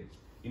say,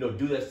 you know,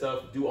 do that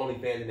stuff, do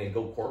OnlyFans, and then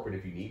go corporate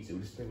if you need to.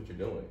 Just think what you're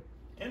doing.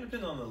 And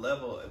depending on the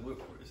level,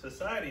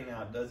 society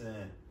now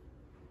doesn't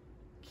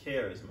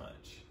care as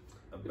much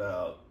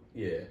about,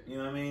 Yeah. you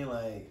know what I mean?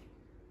 Like,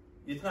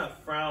 it's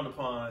not frowned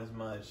upon as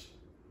much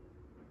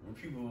when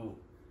people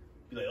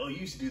be like, oh, you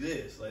used to do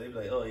this. Like, they be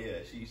like, oh, yeah,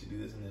 she used to do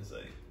this, and it's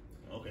like,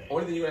 okay.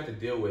 Only thing you have to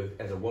deal with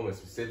as a woman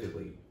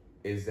specifically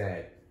is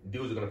that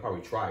dudes are going to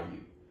probably try you.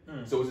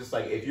 So it's just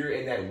like, if you're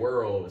in that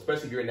world,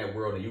 especially if you're in that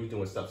world and you're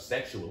doing stuff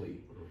sexually,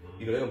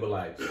 you know, they're going to be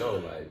like, so,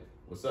 like,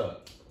 what's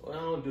up? Well,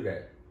 I don't do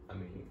that. I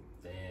mean,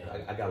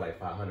 I got like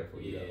 500 for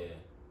you. Yeah.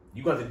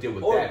 You got to deal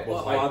with Or, that. I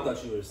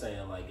thought you were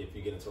saying, like, if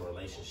you get into a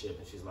relationship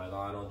and she's like, oh,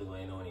 I don't do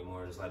anal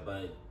anymore. It's like,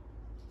 but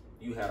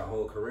you had a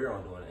whole career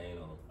on doing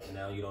anal, and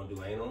now you don't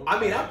do anal? I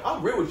mean,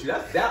 I'm real with you.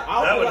 That's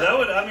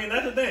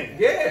the thing.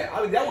 Yeah,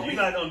 I mean, that would You're be.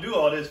 not going to do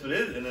all this for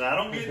this, and then I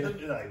don't get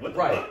the, like, what the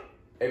Right. fuck?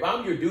 If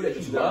I'm your dude that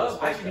you You gotta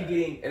love, I respect should be that.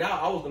 getting, and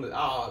I was gonna,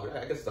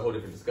 I guess it's a whole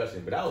different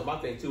discussion, but that was my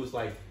thing too. It's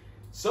like,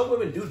 some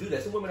women do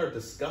that. Some women are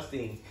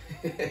disgusting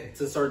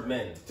To certain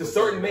men. to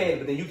certain men,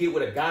 but then you get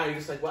with a guy and you're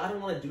just like, well, I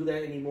don't want to do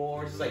that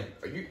anymore. It's just like,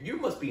 you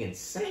must be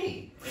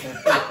insane.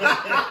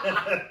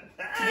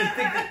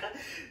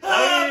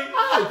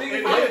 I think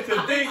mean, it's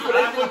to think, but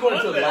I it's would going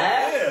want to that.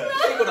 last.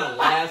 Yeah. It ain't gonna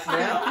last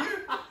now.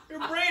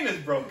 Your brain is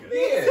broken.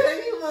 Yeah.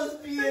 You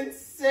must be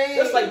insane.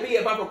 Just like me,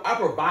 if I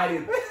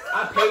provided,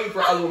 I paid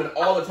for other women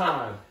all the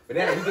time, but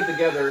now that we get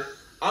together,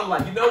 I'm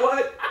like, you know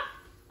what?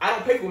 I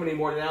don't pay for women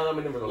anymore now that I'm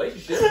in a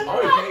relationship. I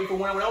only paid for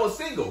one when I was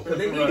single because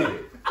they needed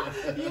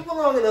it. You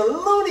belong in a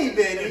loony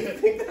bin. You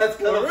think that's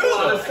gonna For real?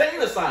 An fly?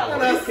 insane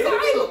asylum. An Are you kidding me?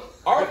 asylum.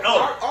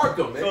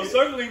 Arkham, man. So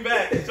circling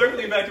back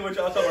to what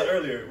y'all talking about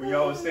earlier, when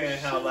y'all was saying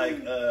how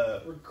like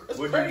That's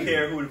would crazy. you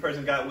care who the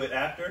person got with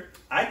after?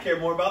 I care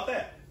more about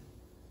that.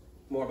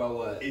 More about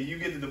what? If you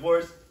get the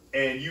divorce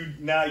and you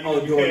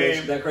Oh, became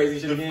doing that crazy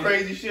shit the again?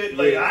 crazy shit,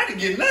 like Yeah. I didn't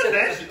get none of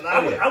that shit.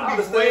 I'd I'd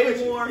be stay way with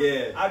you. more.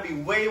 Yeah. I'd be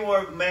way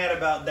more mad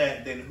about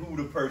that than who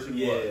the person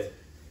Yeah. was.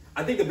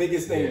 I think the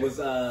biggest thing Yeah. was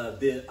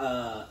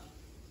the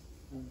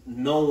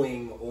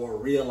knowing or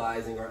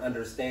realizing or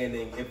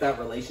understanding if that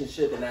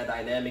relationship and that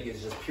dynamic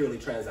is just purely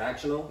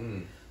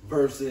transactional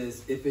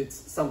versus if it's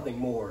something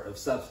more of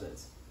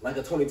substance. Like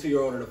a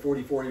 22-year-old and a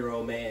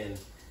 44-year-old man,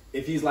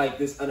 if he's like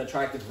this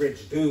unattractive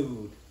rich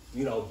dude,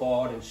 you know,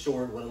 bald and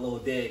short with a little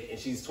dick, and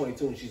she's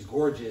 22 and she's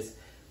gorgeous,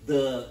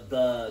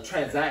 the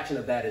transaction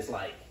of that is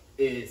like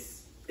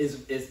is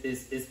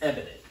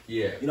evident.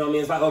 Yeah. You know what I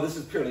mean? It's like, oh, this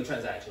is purely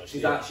transactional. She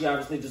Yeah.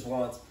 obviously just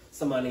wants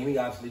some money, and he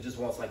obviously just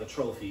wants like a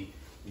trophy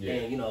Yeah.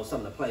 and, you know,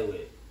 something to play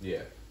with.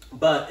 Yeah.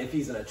 But if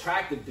he's an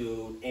attractive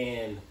dude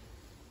and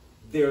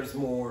there's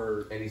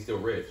more, And he's still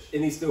rich.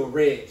 and he's still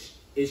rich,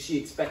 is she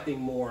expecting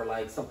more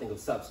like something of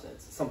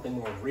substance, something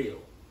more real?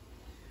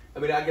 I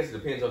mean, I guess it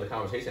depends on the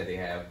conversation that they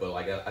have, but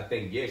like I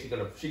think she's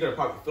gonna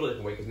probably feel a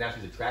different way because now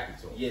she's attracted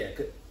to him. Yeah,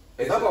 because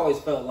It's I've a- always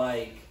felt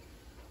like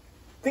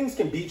things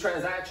can be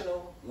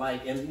transactional,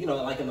 like in, you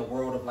know, like in the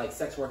world of like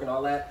sex work and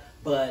all that.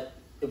 But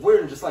if we're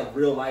in just like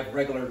real life,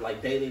 regular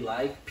like daily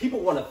life, people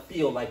want to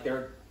feel like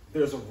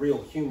there's a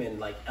real human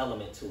like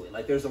element to it,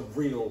 like there's a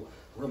real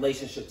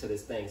relationship to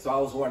this thing. So I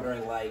was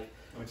wondering, like,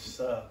 Which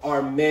sucks.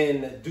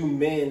 do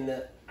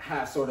men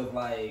have sort of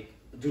like,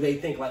 do they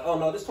think like, oh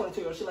no, this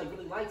 22-year-old, she like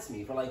really likes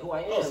me for like who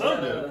I am? Oh,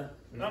 some do.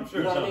 I'm sure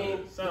You know what some I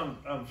mean?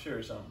 do. I'm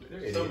sure some do.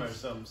 They're Some are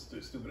idiots.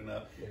 stupid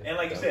enough. Yeah. And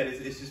like you said,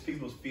 it's just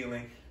people's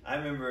feeling. I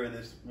remember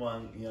this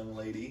one young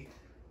lady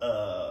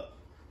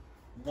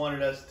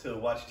wanted us to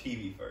watch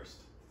TV first,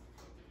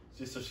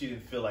 just so she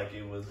didn't feel like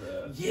it was.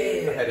 I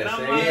Yeah. had And that I'm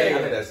same like- thing. I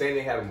had that same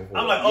thing happen before.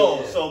 I'm like,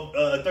 oh, Yeah. so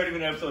a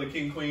 30-minute episode of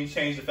King Queen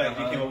changed the fact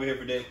you Uh-huh. came over here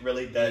for that.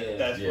 Really,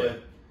 that's Yeah. what.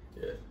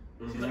 Yeah.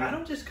 She's like, I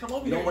don't just come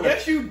over You here. don't wanna-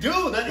 Yes, you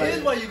do. That Right.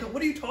 is why you come.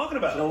 What are you talking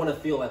about? You don't want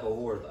to feel like a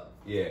whore though.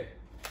 Yeah.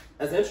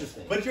 That's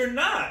interesting. But you're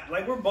not.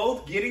 Like, we're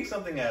both getting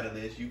something out of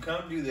this. You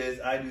come do this,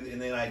 I do this,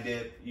 and then I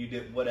dip, you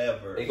dip,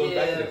 whatever. It goes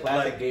back to the Yeah,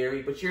 classic like-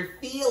 Gary, but you're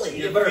feeling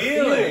You're it. But her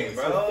feeling, feelings,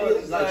 bro. her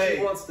feelings, It's like, she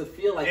like- wants to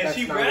feel like And that's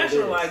she not what it is.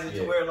 rationalized it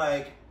to Yeah. where,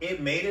 like,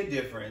 it made a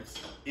difference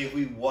if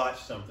we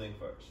watched something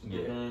first. Yeah.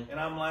 Mhm. And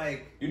I'm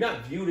like, You're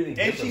not viewed any and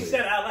differently. she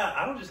said out loud,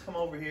 I don't just come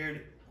over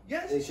here.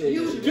 Yes, You should-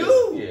 you you should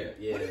do. Yeah.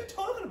 Yeah. What are you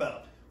talking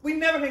about? We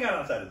never hang out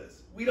outside of this.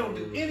 We don't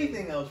do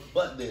anything else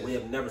but this. We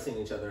have never seen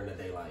each other in the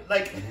daylight.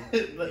 Like,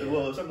 Yeah.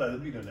 well,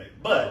 sometimes we do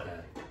that. But okay.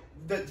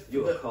 the,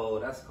 You're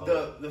cold. That's cold.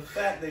 the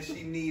fact that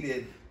she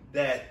needed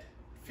that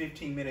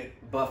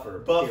 15-minute buffer.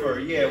 buffer,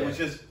 period. yeah, was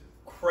just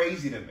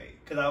crazy to me.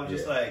 Because I was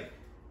just Yeah. like,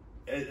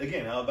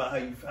 again, all about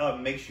how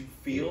it makes you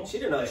feel. She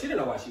didn't know. She didn't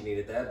know why she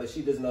needed that, but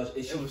she doesn't know.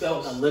 She was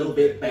felt so a little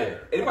bit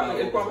better. It about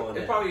what was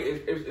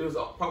going was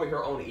probably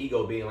her own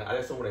ego being like, I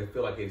just don't want to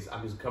feel like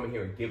I'm just coming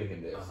here and giving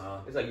him this.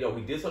 It's like, yo,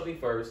 we did something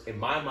first. In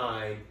my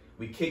mind,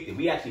 we kicked it.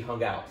 We actually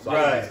hung out. So I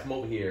can just come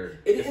over here.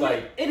 It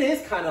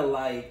is kind of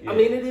like, I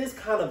mean, it is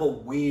kind of a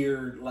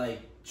weird like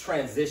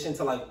transition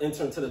to like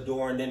enter into the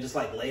door and then just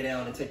like lay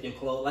down and take your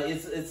clothes. Like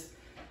it's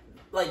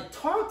like,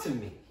 talk to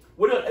me.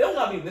 Well, it don't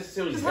gotta be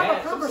necessarily Just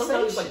bad. have a Sometimes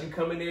conversation. like you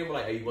come in there and be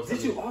like, hey, what's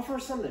Did you offer her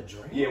something to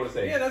drink? Yeah, what's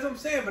that? Yeah, that's what I'm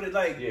saying. But it's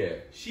like, Yeah.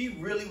 she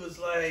really was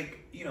like,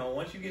 you know,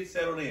 once you get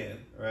settled in,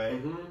 right?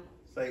 Mm-hmm.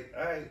 It's like,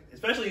 all right.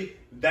 Especially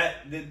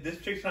this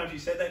particular time she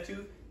said that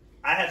too,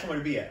 I had somewhere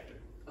to be after.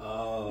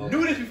 Oh.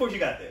 Knew this before she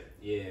got there.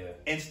 Yeah.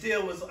 And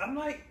still was, I'm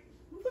like,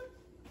 what the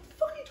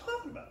fuck are you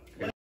talking about?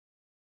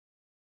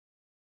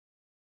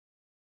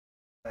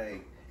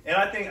 Like, and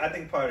I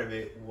think part of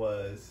it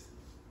was,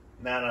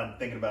 now that I'm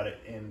thinking about it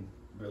in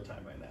real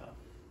time right now,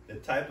 the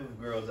type of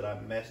girls that I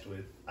messed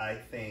with, I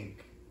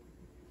think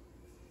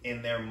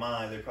in their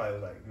mind, they probably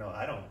was like, no,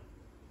 I don't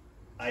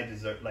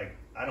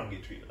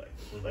get treated like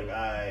this. Mm-hmm.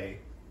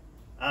 Like,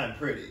 I'm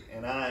pretty,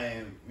 and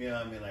I'm, you know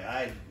what I mean?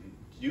 Like,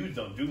 you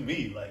don't do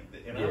me like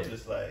that. And I'm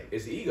just like,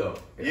 it's ego.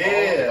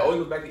 It always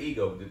goes back to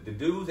ego. The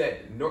dudes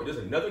there's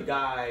another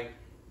guy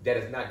that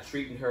is not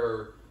treating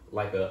her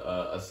like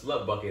a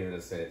slut bucket in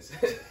a sense.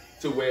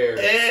 To where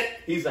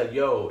he's like,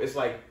 yo,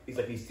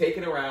 he's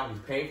taking her out, he's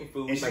paying for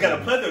food. And she's like, got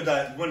a plethora of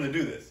guys willing to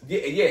do this. Yeah,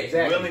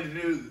 exactly. Willing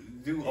to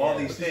do all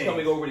these things. She's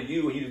coming over to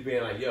you and you just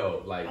being like,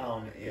 yo, like,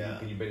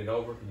 can you bend it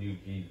over? Can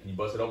you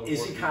bust it open? And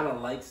she kind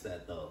of likes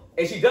that though.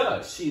 And she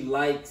does. She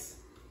likes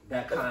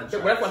that contrast.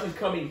 That's why she's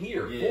coming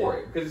here for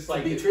it, because it's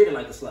like to be treated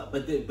like a slut,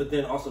 but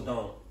then also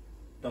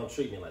don't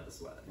treat me like a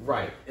slut.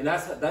 Right. And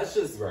that's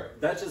just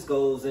that just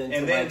goes into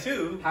and then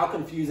too how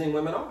confusing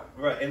women are.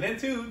 Right. And then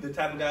too the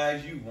type of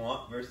guys you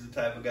want versus the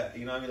type of guy,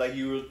 you know what I mean, like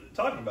you were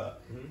talking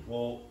about. Mm-hmm.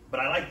 Well, but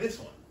I like this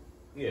one.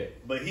 Yeah.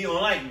 But he don't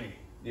like me.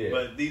 Yeah.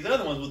 But these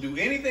other ones will do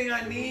anything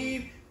I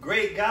need.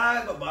 Great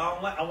guy, but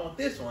I want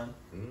this one.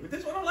 Mm-hmm. But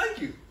this one I like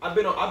you. I've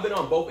been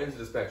on both ends of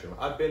the spectrum.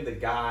 I've been the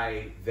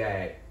guy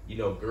that, you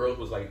know, girls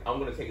was like, I'm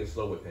gonna take it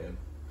slow with him.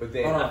 But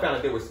then I found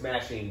out they were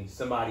smashing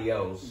somebody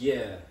else.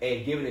 Yeah.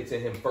 And giving it to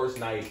him first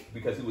night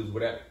because he was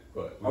whatever.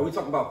 Are we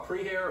talking about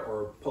pre-hair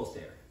or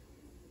post-hair?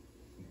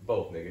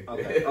 Both, nigga.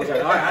 Okay. All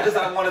right.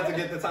 I wanted to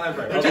get the time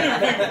frame. Two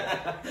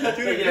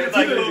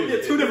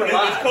different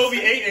lives. It's Kobe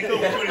 8 and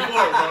Kobe 24,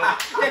 bro.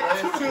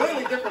 Yeah, two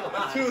really different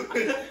lives. Two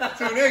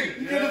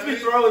niggas. You can't just be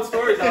throwing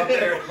stories out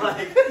there.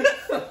 Like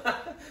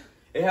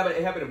it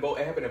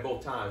happened at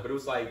both times, but it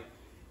was like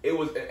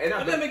And how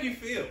did that make you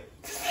feel?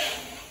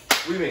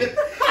 What do you mean?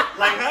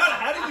 Like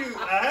how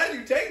did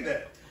you take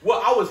that?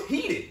 Well, I was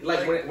heated.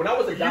 Like when I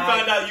was a guy,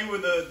 you found out you were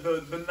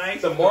the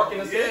nice, the mark in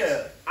the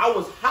sense. I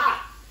was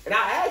hot, and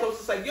I asked. I was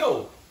just like,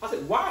 "Yo," I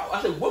said, "Wow."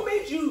 I said, "What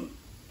made you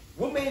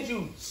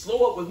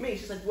slow up with me?"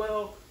 She's like,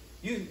 "Well,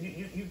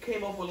 you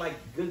came up with like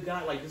good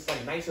guy, like just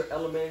like nicer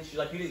elements. She's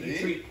like,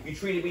 you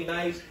treated me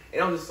nice,"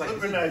 and I was just like,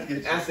 and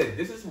I said,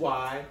 "This is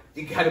why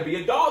you got to be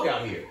a dog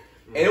out here."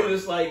 And it was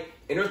just like,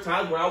 and there was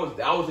times when I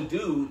was a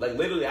dude, like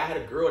literally I had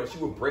a girl and she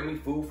would bring me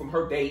food from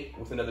her date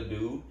with another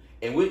dude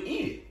and we'd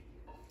eat it.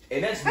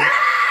 And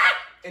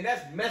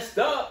that's messed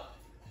up.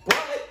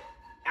 But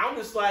I'm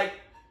just like,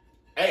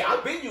 hey,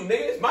 I've been you,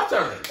 nigga. It's my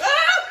turn.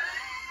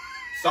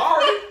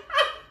 Sorry.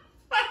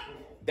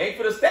 Thanks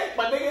for the steak,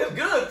 my nigga. It's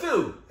good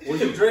too. Well,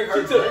 you drink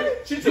her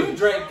drink. She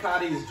drank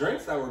Cotty's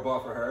drinks that were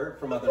bought for her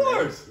from other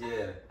course. Men.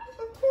 Yeah.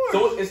 Of course.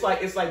 So it's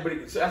like,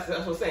 but that's what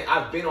I'm saying.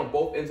 I've been on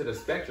both ends of the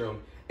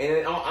spectrum. And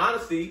in all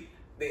honesty,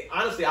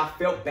 I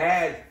felt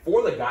bad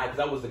for the guy because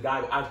I was the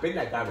guy. I've been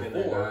that guy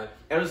before,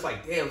 and I'm just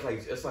like, damn,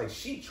 it's like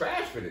she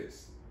trashed for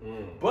this.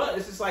 But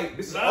it's just like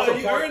this is also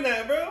you earned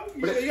that, bro.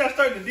 You got to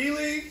start the D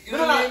League. You know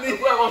what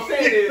I'm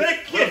saying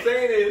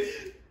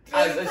is,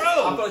 I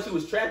thought she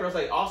was trapping. I was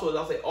like,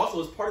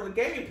 also it's part of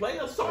the game. Play.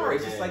 I'm sorry.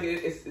 It's just like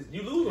it's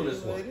you lose on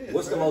this one.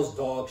 What's the most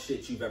dog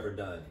shit you've ever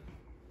done?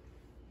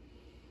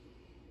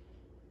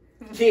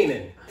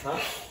 Keenan. Huh?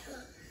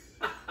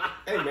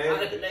 Hey man,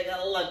 the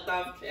nigga looked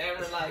off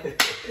camera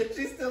like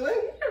she's still in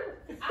here.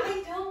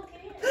 I don't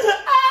care.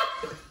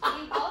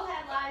 We both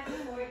had lives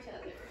before each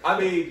other. I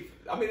mean,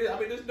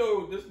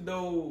 there's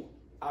no.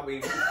 I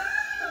mean,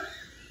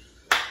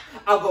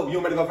 I'll go. You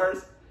want me to go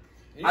first?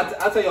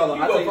 I'll tell you all.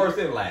 You go first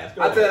and last.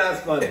 I'll tell you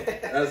that's funny.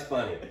 That's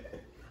funny.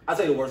 I'll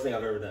tell you the worst thing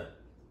I've ever done.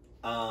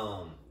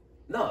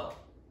 No.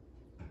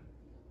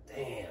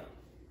 Damn.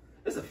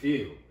 There's a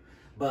few,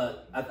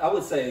 but I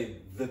would say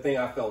the thing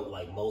I felt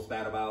like most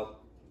bad about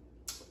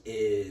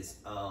is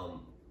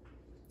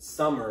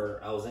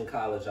summer. I was in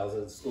college. I was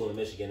in school in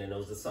Michigan, and it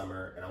was the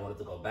summer, and I wanted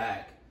to go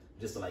back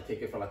just to like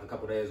kick it for like a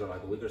couple days or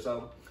like a week or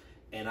so,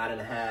 and I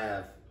didn't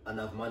have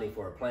enough money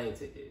for a plane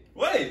ticket.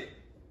 Wait,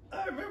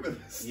 I remember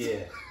this.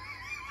 Yeah.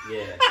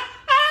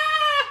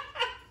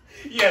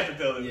 You have to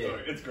tell this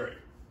story. It's great.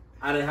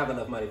 I didn't have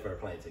enough money for a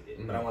plane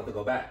ticket, but I wanted to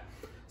go back.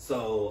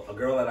 So a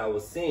girl that I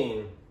was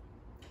seeing,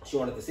 she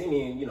wanted to see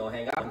me and, you know,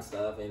 hang out and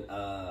stuff. And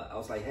I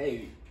was like,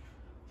 hey,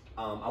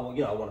 I want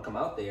to come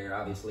out there.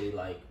 Obviously,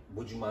 like,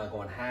 would you mind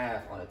going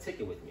half on a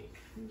ticket with me?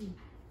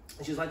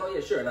 And she was like, oh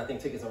yeah, sure. And I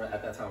think tickets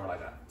at that time were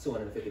like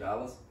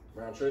 $250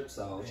 round trip.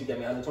 So she gave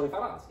me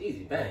 $125.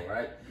 Easy, bang,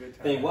 right?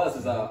 Thing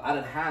was I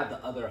didn't have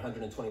the other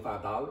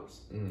 $125.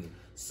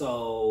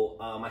 So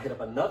I hit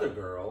up another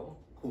girl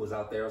who was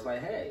out there. I was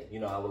like, hey, you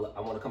know, I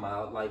want to come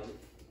out. Like,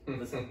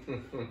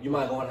 listen, you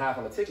mind going half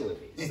on a ticket with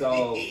me?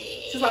 So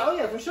she's like, oh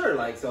yeah, for sure.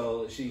 Like,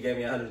 so she gave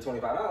me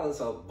 $125.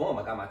 So boom,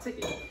 I got my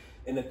ticket.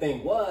 And the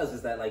thing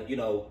is that, like, you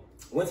know,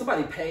 when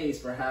somebody pays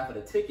for half of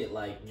the ticket,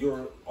 like,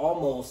 you're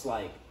almost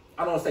like,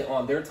 I don't want to say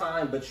on their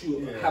time, but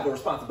you have a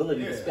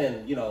responsibility to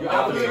spend, you know, you're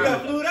obligated.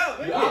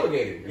 You're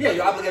obligated. Yeah,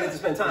 you're obligated to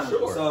spend time with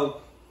sure. them.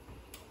 So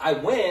I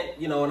went,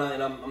 you know,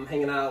 and I'm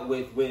hanging out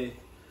with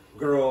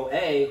girl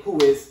A, who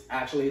is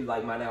actually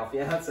like my now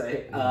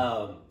fiance,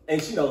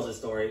 and she knows the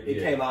story.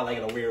 It came out like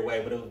in a weird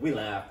way, but we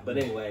laughed. But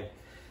anyway,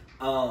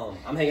 I'm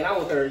hanging out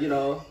with her, you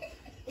know.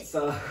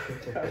 So,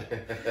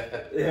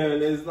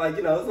 and it's like,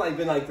 you know, it's like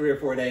been like 3 or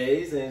 4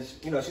 days, and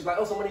you know, she's like,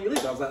 oh, so when are you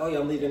leaving? I was like, oh yeah,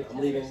 I'm leaving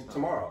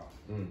tomorrow,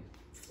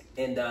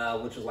 and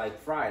which was like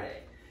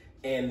Friday.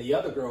 And the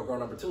other girl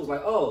number 2, was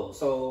like, oh,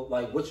 so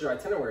like, what's your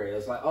itinerary?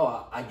 It's like,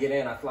 oh, I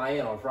fly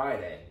in on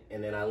Friday,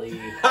 and then I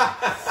leave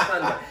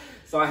Sunday.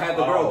 So I had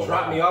the girl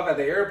drop me off at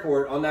the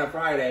airport on that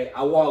Friday.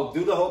 I walked,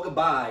 do the whole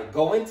goodbye,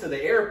 go into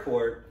the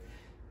airport,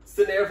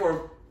 sit in the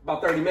airport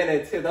about 30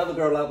 minutes, hit the other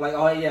girl up like,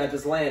 oh yeah, I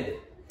just landed.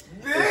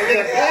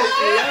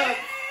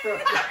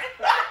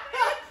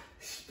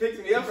 She picks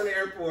me up from the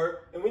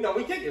airport, and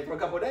we kick it for a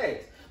couple of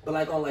days. But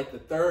like on like the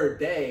 3rd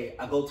day,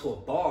 I go to a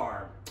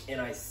bar and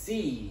I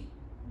see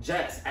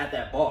Jess at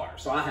that bar,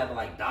 so I had to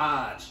like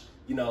dodge,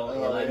 you know,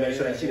 and like make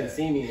sure that she didn't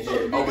see me and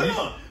shit.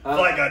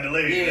 Flight got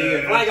delayed.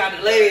 Yeah, flight got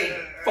delayed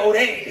 4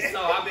 days,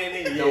 so I've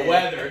been in the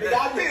weather.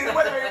 I've been in the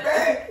weather ain't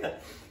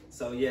bad.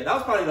 So yeah, that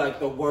was probably like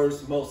the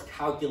worst, most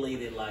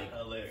calculated like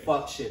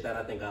fuck shit that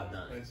I think I've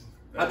done.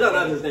 I've done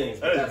other things.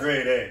 That's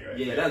grade A, right?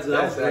 Yeah, that's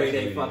grade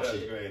A fuck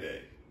shit. Grade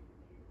A.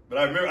 But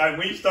I remember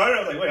when you started, I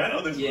was like, wait, I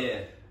know this one. Yeah.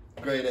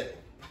 Grade A.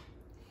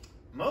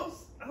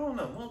 Most? I don't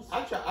know. Most.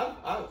 I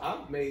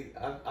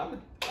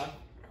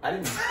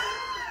didn't.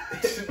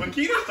 When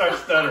Keita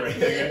starts stuttering,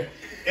 nigga,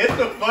 it's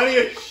the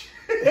funniest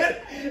shit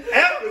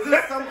ever.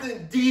 There's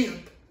something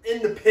deep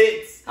in the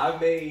pits. I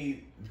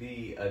made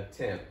the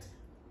attempt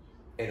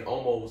and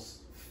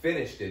almost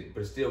finished it,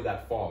 but still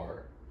got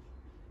far.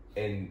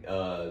 And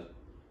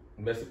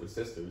messed with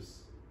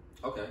sisters.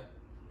 Okay.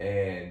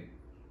 And,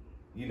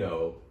 you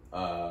know,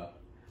 I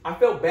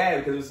felt bad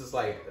because it was just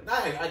like,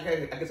 I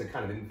guess I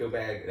kind of didn't feel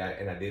bad,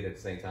 and I did at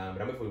the same time.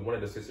 But I met with one of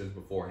the sisters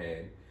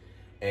beforehand.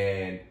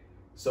 And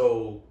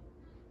so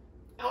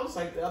I was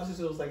like, the other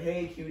sister was like,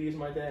 hey, cutie, is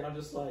my dad. And I'm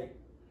just like,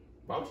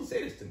 why would she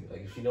say this to me?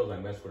 Like, if she knows I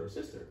messed with her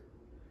sister.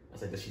 I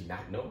was like, does she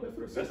not know I messed with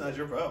her sister? That's not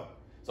your problem.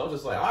 So I was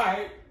just like, all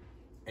right.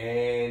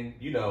 And,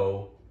 you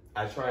know,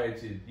 I tried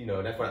to, you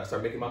know, that's when I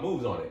started making my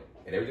moves on it.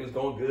 And everything was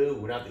going good.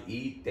 We went out to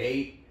eat,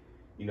 date,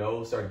 you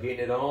know, started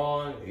getting it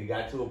on. It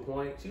got to a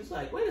point. She was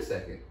like, wait a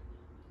second.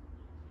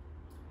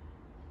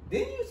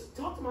 Didn't you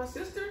talk to my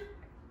sister?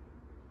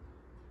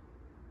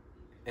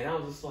 And I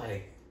was just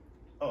like,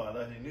 oh, I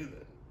thought you knew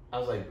that. I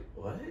was like,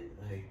 what?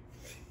 Like,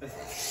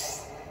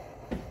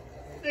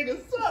 nigga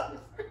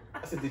sucks.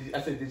 I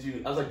said, did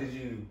you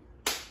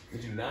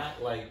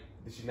not, like,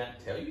 did she not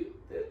tell you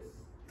this?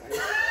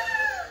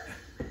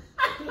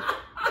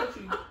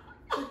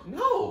 Like,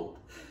 no.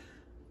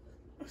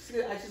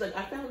 She's like,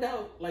 I found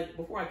out like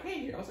before I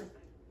came here. I was like,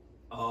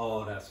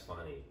 oh, that's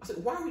funny. I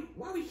said, why are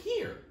we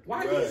here?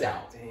 Why are these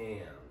out? Damn.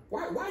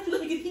 Why'd you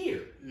let me get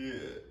here?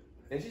 Yeah.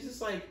 And she's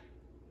just like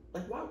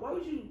why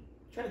would you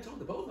try to talk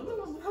to both of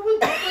us?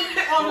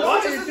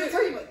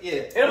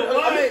 Yeah.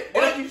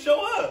 Why did you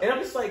show up? And I'm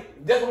just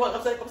like, that's what I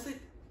was like, but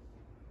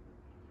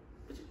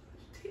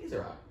your titties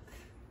are out.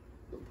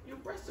 Your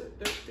breasts are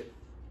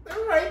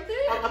they're right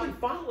there. I've been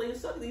fondling and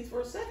sucking these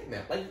for a second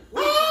now. Like,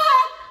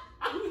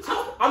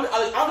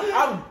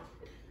 I'm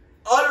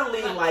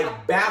utterly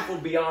like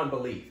baffled beyond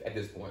belief at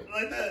this point.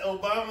 Like that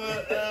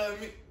Obama.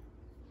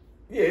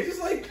 Yeah, it's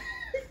just like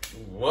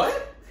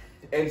what?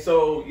 And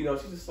so, you know,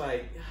 she's just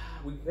like,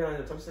 we got on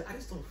the talk. She's like, I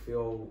just don't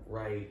feel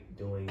right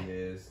doing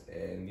this,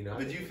 and you know.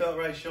 But you felt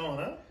right showing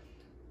up.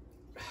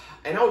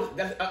 And I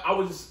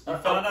was just. You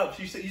found out.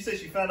 You said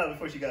she found out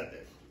before she got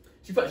there.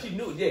 She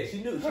knew. Yeah,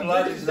 she knew. Her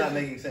logic is not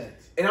making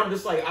sense. And I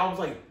was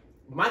like,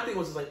 my thing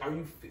was just like, are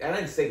you? And I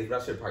didn't say this,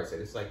 but I should probably say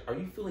this. Like, are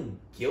you feeling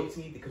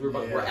guilty because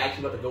we're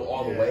actually about to go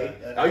all the way?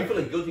 Are you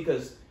feeling guilty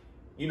because,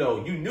 you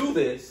know, you knew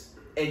this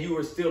and you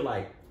were still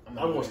like, I'm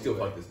gonna still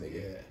fuck this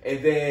nigga. Yeah.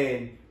 And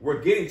then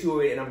we're getting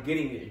to it, and I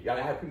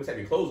have people take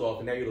your clothes off,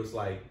 and now you're just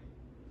like,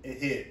 it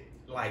hit.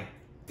 Like,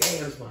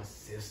 damn, it's my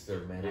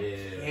sister, man. I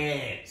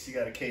can't. She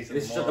got a case of.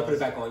 And she tried to put it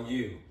back on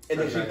you. And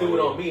then she threw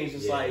it on me, and it's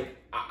just like,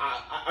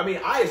 I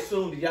mean, I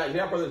assumed y'all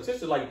brother and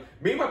sister, like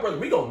me and my brother,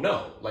 we gonna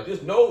know. Like,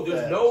 there's no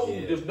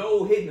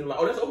hidden. Like,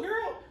 oh, that's old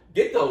girl.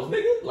 Get those,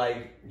 nigga.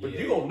 Like, but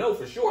you gonna know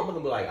for sure. I'm not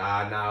gonna be like,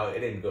 no,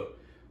 it didn't go.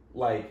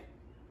 like,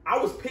 I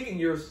was picking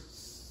her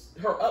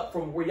up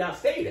from where y'all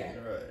stayed at.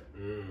 Right.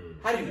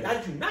 How did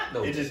you not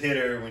know? It just hit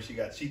her when she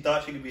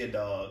thought she could be a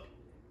dog,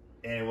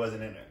 and it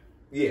wasn't in her.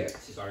 Yeah.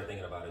 She started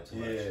thinking about it too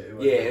much.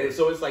 Yeah, and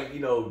so it's like,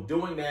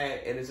 doing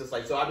that, and it's just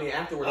like, so I mean,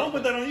 afterwards, I don't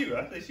put that on you.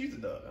 I say she's a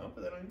dog. I don't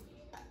put that on you.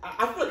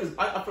 I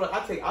feel like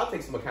I'll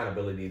take some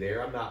accountability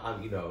there.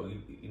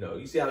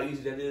 You see how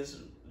easy that is.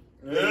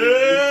 You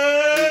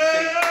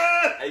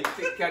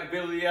take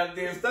accountability out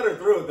there. Stutter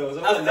through it though.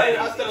 So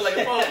I stutter like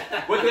a phone.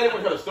 Well, they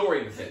didn't tell a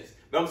story in a sense.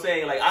 But I'm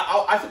saying, like,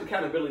 I took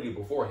accountability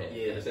beforehand,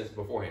 in a sense,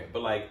 beforehand.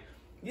 But like,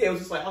 yeah, it was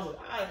just like,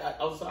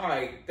 I was all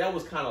right. That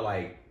was kind of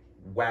like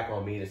whack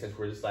on me in a sense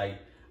where it's just like,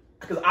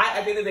 because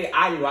at the end of the day,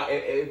 I knew,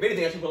 if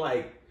anything, I should be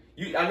like,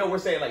 I know we're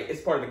saying like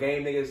it's part of the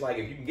game, nigga. It's like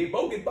if you can get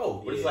both, get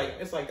both. But it's like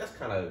that's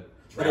kind of.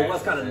 But it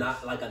was kind of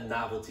not like a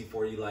novelty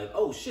for you, like,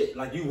 oh shit,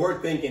 like you were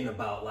thinking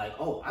about like,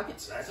 oh, I could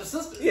smash a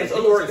sister. Yeah,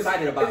 so you were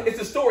excited about it. It's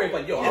a story of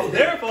like, yo, it's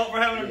their fault for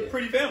having a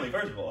pretty family.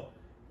 First of all,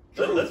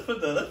 let's put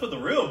the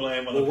real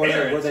blame on the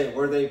parents.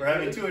 Were they for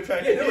having two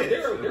attractive kids?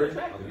 They're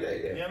attractive. Yeah.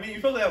 You know what I mean, you're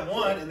supposed to have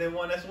one, and then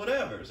one that's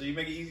whatever. So you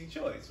make an easy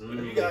choice. But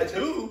if you got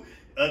two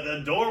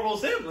adorable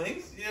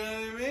siblings, you know what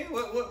I mean?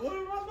 What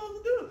am I supposed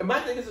to do? And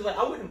my thing is like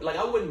I wouldn't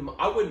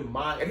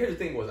mind. And here's the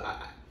thing was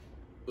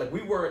like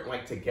we weren't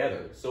like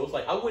together, so it's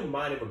like I wouldn't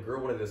mind if a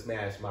girl wanted to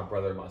smash my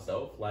brother and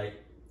myself, like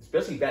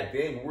especially back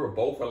then when we were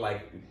both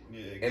like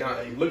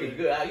looking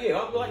good.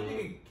 I'm like,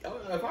 nigga,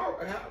 if I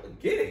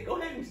get it, go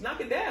ahead and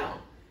knock it down.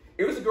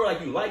 If it's a girl like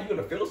you're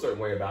gonna feel a certain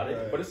way about it.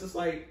 Right. But it's just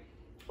like,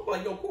 I'm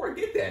like, yo, Corey,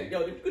 get that. Yo,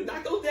 if you could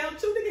knock those down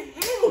too, nigga,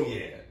 hell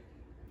yeah.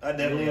 I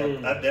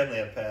definitely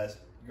have passed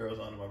girls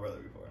on to my brother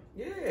before.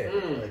 Yeah,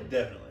 like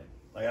definitely.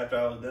 Like after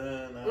I was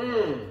done,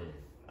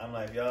 I'm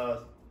like,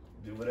 y'all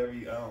do whatever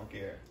you. I don't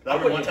care. I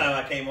remember one time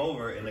I came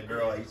over and the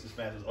girl I used to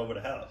smash was over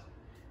the house,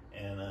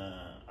 and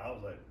I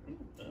was like,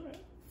 all right.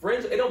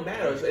 Friends, it don't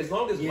matter as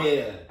long as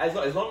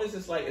as long as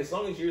it's like as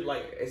long as you're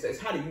like it's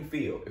how do you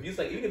feel? If you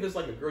like even if it's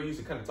like a girl you used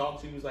to kind of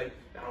talk to, you was like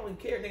I don't even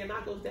care, nigga,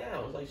 knock those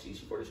down. It's like she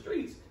for the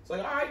streets. It's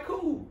like all right,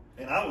 cool.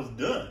 And I was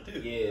done too.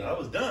 Yeah, I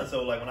was done.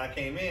 So like when I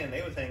came in,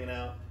 they was hanging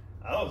out.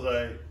 I was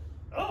like,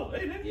 oh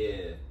hey nigga.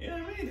 Yeah, you know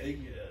what I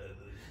mean?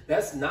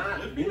 That's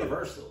not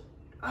universal.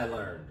 I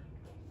learned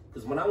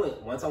because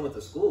once I went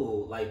to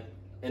school, like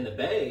in the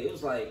Bay, it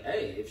was like,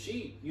 hey, if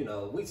she,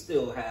 we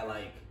still had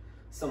like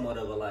somewhat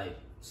of a like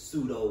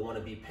pseudo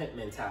wannabe pimp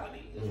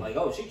mentality. It's like,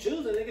 oh, she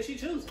choosing, nigga, she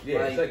choosing.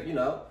 Yeah, like, just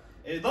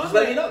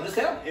let me know, just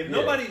tell me. If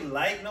nobody I didn't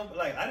like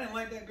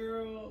that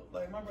girl.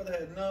 Like my brother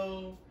had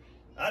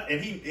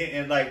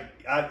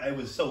it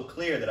was so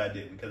clear that I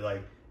didn't because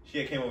like she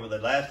had came over the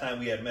last time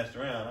we had messed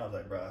around. I was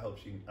like, bro, I hope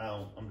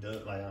I'm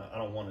done. Like I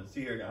don't want to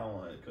see her. I don't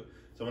want to.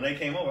 So when they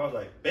came over, I was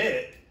like,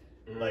 bet.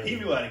 Like he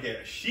knew I didn't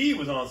care. She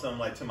was on something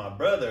like to my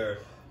brother,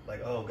 like,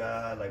 oh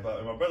God, like,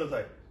 and my brother's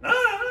like, nah.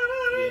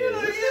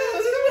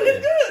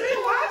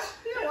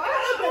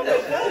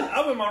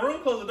 I'm in my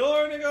room, close the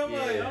door, nigga. I'm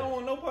like, I don't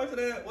want no parts of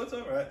that. What's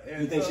up, right? And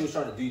do you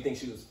think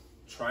she was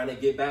trying to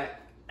get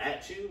back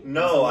at you?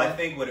 No, I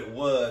think what it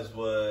was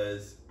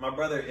my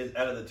brother is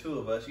out of the two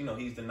of us,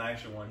 he's the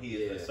nicer one. He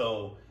is.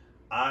 So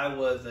I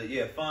was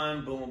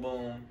fun, boom,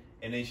 boom.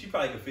 And then she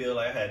probably could feel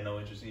like I had no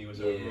interest in you.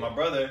 So my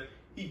brother,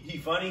 he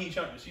funny. She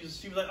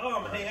was like, oh,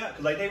 I'm gonna hang out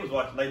because like they was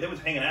watching, like they was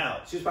hanging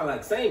out. She was probably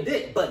like same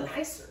dick but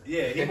nicer.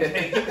 Yeah, he was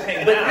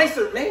hanging but out.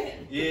 nicer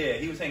man. Yeah,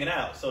 he was hanging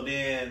out. So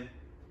then,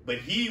 but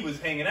he was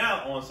hanging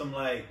out on some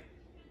like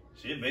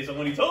shit based on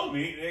what he told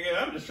me. Nigga,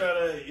 I'm just trying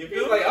to. You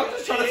feel me? I'm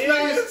just trying to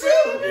smash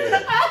too.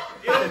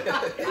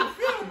 You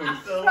feel me?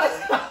 So.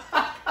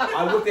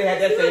 I wish they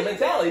had that same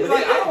mentality. But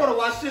I don't want to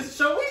watch this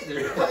show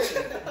either.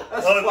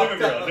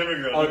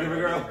 Different girl.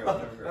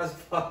 That's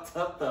fucked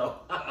up though.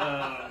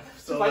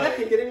 So I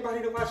can't get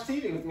anybody to watch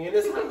TV with me in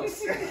this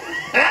house.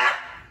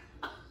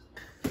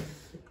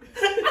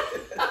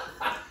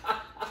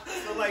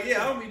 So like, I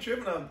don't be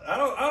tripping on. I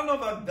don't know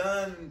if I've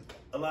done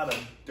a lot of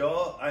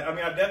dog. I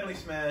mean, I've definitely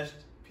smashed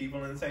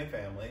people in the same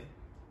family,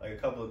 like a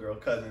couple of girl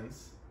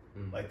cousins,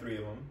 like 3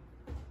 of them.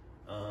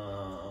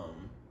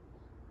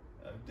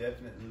 I've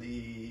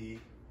definitely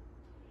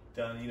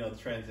done,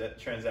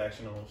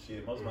 transactional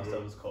shit. Most of my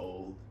stuff was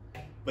cold.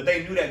 But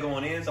they knew that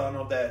going in, so I don't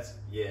know if that's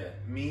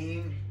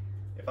mean,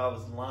 if I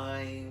was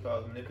lying, if I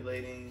was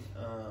manipulating.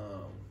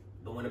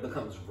 But when it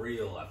becomes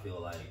real, I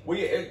feel like well,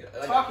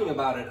 talking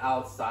about it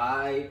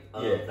outside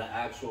of the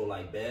actual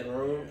like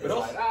bedroom, it's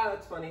also, like,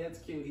 that's funny, that's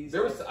cute. I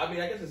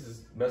guess this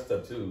is messed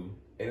up too.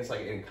 And it's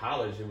like in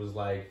college, it was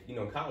like,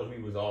 in college we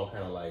was all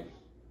kind of like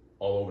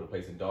all over the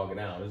place and dogging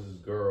out. This is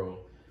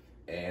girl.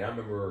 And I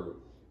remember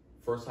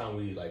first time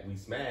we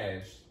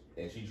smashed,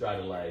 and she tried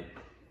to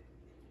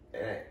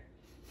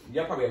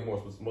y'all probably have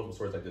multiple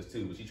stories like this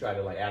too, but she tried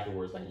to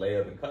afterwards lay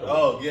up and cuddle.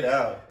 Oh, get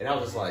out! And I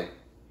was just like,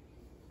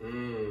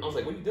 I was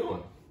like, what are you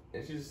doing?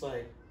 And she's just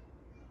like,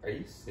 are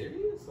you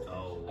serious?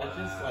 Wow. I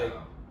just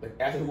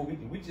after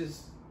we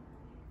just.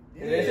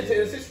 And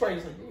it's just funny.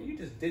 It's like, you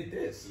just did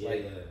this, and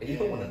you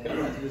don't want to come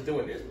out. You're just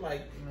doing this, no.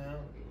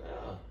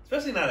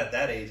 Especially not at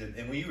that age.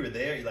 And when you were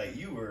there,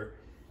 you were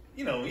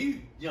you know,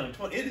 you young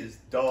 20, it is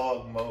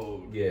dog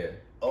mode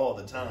all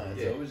the time.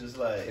 Yeah. So it was just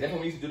like. And that's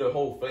when we used to do the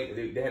whole fake.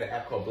 They had an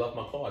app called Bluff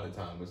My Call at the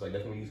time. It's like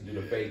that's when we used to do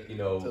the fake, you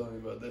know. Tell me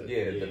about that.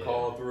 The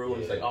call through.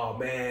 And it's like, oh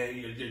man,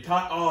 you're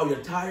tired. Oh,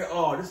 you're tired.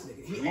 Oh, this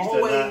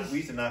nigga. We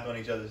used to knock on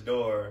each other's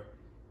door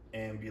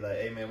and be like,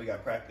 hey man, we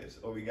got practice,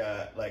 or we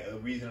got like a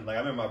reason. Like I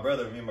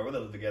remember me and my brother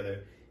lived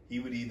together. He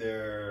would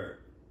either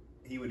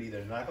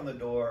knock on the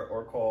door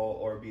or call,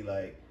 or be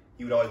like,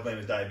 he would always blame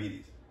his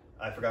diabetes.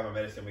 I forgot my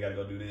medicine. We got to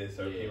go do this,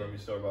 or can't remember your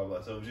story, blah, blah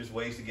blah. So it was just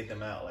ways to get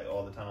them out, like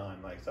all the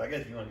time. Like, so I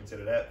guess you want to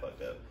consider that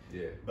fucked up.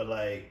 Yeah. But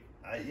like,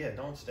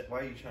 don't stay. Why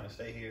are you trying to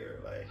stay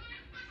here? Like,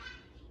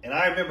 and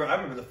I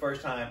remember the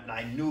first time, and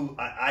I knew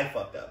I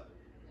fucked up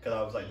because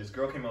I was like, this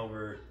girl came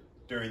over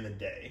during the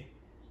day,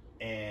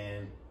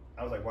 and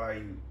I was like, why are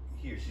you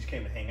here? She just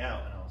came to hang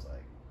out, and I was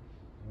like,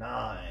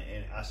 nah.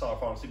 And I saw her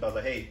falling asleep. I was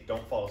like, hey,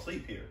 don't fall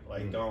asleep here.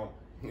 Like, don't.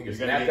 You're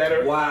gonna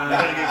get wow.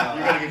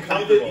 You're gonna get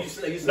comfortable.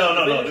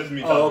 No, this is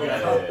me talking.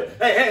 Okay.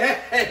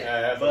 Hey.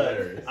 That's But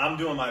hilarious. I'm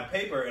doing my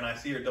paper and I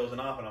see her dozing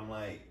off, and I'm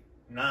like,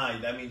 nah,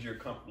 that means you're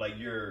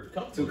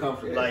Too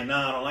comfortable. like,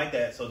 nah, I don't like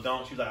that. So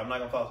don't. She's like, I'm not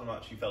gonna fall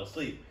asleep. She fell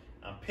asleep.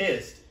 I'm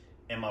pissed,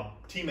 and my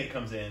teammate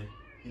comes in.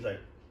 He's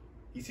like,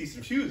 he sees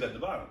some shoes at the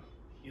bottom.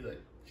 He's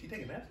like, she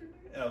taking naps here?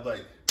 And I was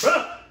like,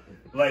 bruh.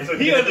 Like, so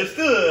he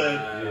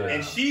understood,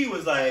 and she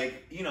was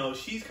like, you know,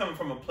 she's coming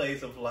from a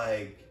place of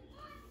like,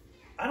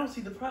 I don't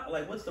see the problem.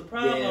 Like, what's the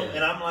problem? Yeah.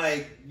 And I'm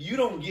like, you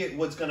don't get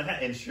what's gonna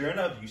happen. And sure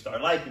enough, you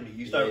start liking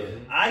me.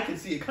 I could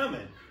see it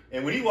coming.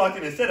 And when he walked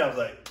in and said, I was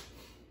like,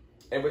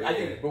 I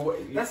think,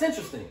 that's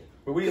interesting.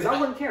 Because I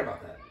wouldn't care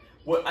about that.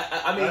 Well,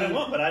 I mean, I didn't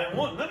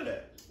want none of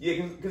that.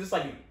 Yeah, because it's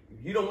like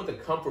you don't want the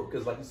comfort.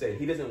 Because like you said,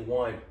 he doesn't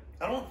want.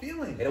 I don't want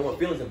feelings. They don't want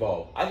feelings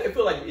involved. I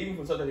feel like even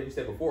from something that you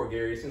said before,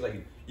 Gary, it seems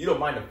like you don't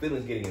mind the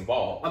feelings getting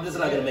involved. I'm just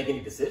not going to make any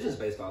decisions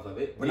based off of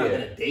it. We're not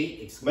going to date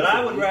exclusively. But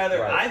I would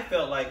rather. Right. I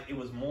felt like it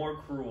was more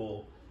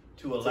cruel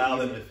to allow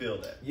them to feel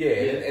that. Yeah,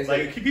 and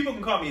like people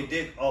can call me a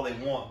dick all they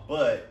want,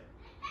 but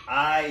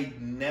I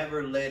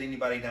never led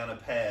anybody down a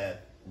path.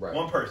 Right.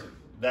 One person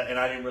and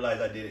I didn't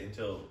realize I did it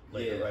until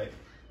later, right?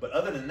 But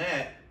other than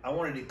that, I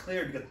wanted it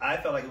clear because I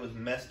felt like it was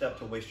messed up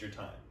to waste your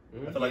time.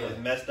 I felt like it was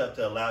messed up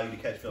to allow you to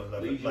catch feelings.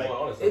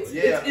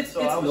 It's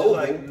so I was noble.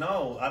 like,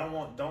 no,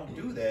 don't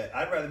do that.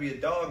 I'd rather be a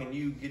dog and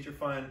you get your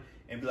fun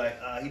and be like,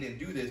 he didn't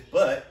do this,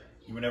 but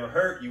you were never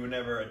hurt, you were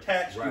never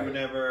attached, you were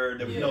never,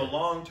 there was no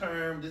long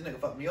term, this nigga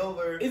fucked me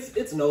over.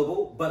 It's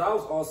noble, but I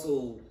was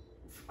also,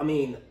 I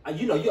mean,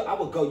 you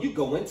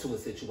go into a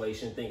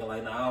situation thinking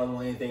like, nah, I don't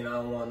want anything, I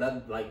don't want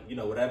nothing, like, you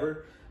know,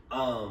 whatever.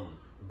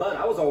 But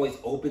I was always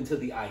open to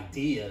the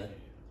idea.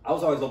 If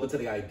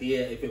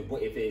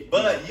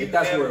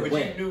that's where it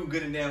went. You knew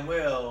good and damn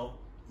well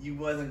you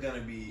wasn't gonna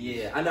be.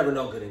 Yeah, I never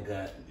know good and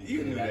gut.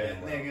 You knew that,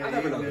 nigga. I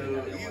never know good and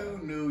gut. You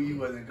knew you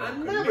wasn't gonna. I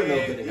never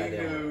know good and gut.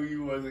 You knew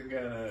you wasn't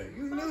gonna.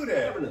 You knew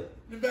that. Never knew. In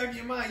the back of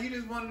your mind, you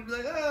just wanted to be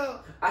like,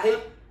 oh. I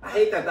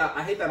hate that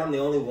I'm the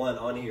only one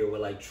on here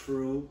with like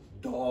true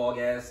dog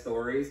ass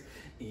stories,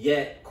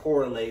 yet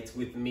correlates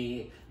with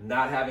me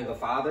not having a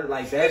father.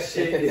 Like that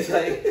shit is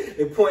like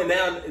it point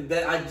out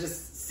that I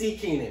just see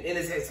Keenan and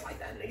it's like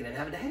that nigga didn't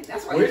have a dad.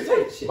 That's why he's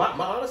saying shit.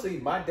 Honestly,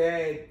 my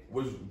dad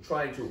was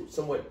trying to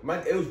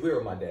it was weird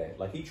with my dad.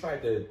 Like he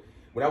tried to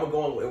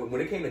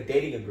when it came to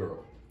dating a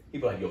girl,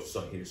 he'd be like, yo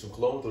son, here's some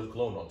cologne, throw this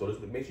cologne on, throw this,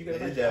 make sure you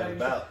got a nice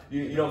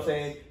you know what I'm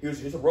saying?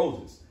 Here's some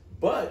roses.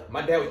 But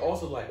my dad was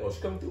also like, oh,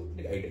 she coming through?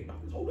 Nigga, hey,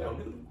 hold down,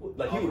 nigga.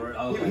 Like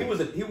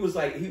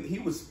he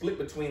was split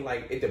between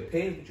like it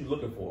depends what you're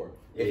looking for.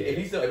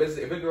 If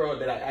a girl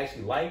that I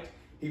actually liked,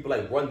 he'd be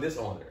like, run this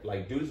on her.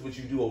 Like, do this what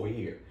you do over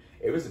here.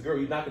 If it's a girl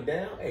you knocking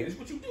down, hey, this is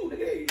what you do,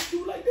 nigga. Hey, you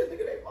do like this,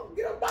 nigga. Hey, fucking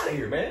get up out of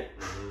here, man.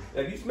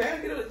 Like you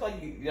smash, get up. It's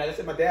like like I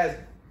said, my dad's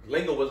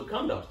lingo was a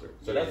cum dumpster,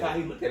 so that's how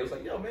he looked at it. It was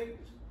like, yo, man,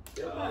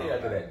 get up out of here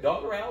after that.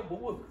 Dog her out,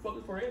 but what the fuck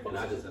is for him?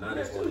 I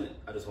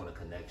just want a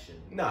connection.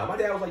 Nah, my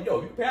dad was like,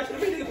 yo, you can pass it to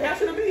me, nigga, pass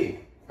it to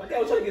me. My dad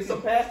was trying to get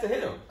some pass to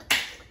him.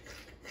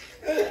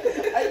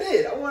 I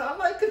did. I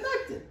like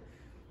connecting.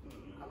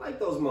 I like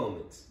those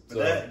moments.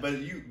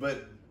 But you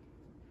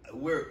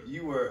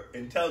were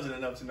intelligent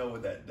enough to know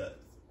what that does.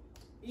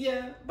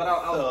 Yeah, but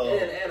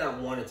I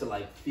wanted to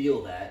like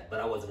feel that, but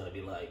I wasn't gonna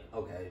be like,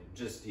 okay,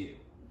 just you.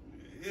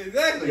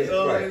 Exactly. Yeah,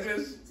 so right.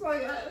 it's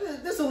like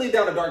this will lead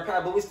down a dark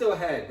path, but we still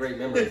had great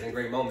memories and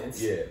great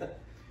moments. Yeah.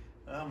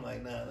 I'm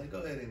like, nah, let's go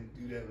ahead and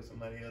do that with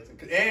somebody else, and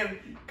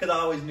because I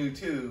always knew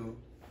too,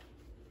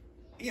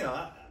 you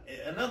know,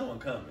 another one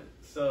coming.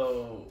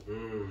 So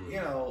you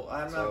know,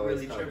 I'm not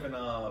really tripping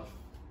off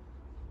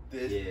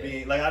this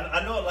being like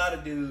I know a lot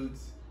of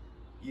dudes,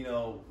 you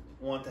know,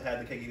 want to have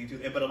the cake and eat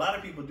it too, but a lot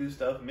of people do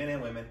stuff, men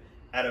and women,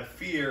 out of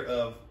fear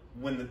of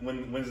when's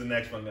the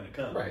next one gonna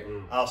come. Right.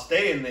 I'll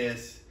stay in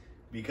this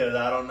because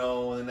I don't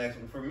know when the next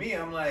one. For me,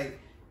 I'm like,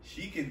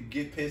 she could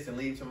get pissed and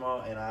leave tomorrow,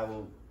 and I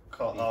will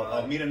call.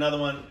 I'll meet another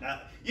one.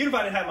 Even if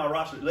I didn't have my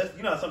roster,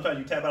 you know, sometimes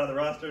you tap out of the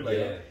roster,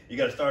 like you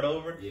got to start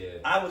over. Yeah.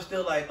 I was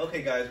still like,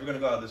 okay, guys, we're gonna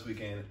go out this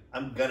weekend.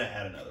 I'm gonna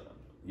add another one.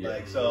 Yeah.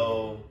 Like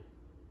so.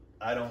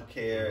 I don't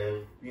care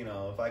if,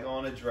 if I go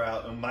on a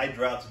drought, and my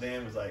drought to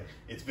them was like,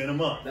 it's been a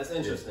month. That's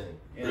interesting.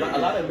 A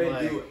lot of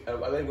men do.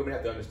 I think women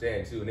have to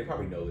understand too, and they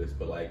probably know this,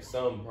 but like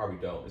some probably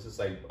don't. It's just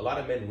like a lot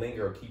of men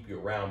linger or keep you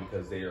around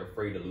because they are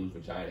afraid to lose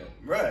vagina.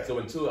 Right. So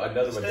until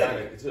another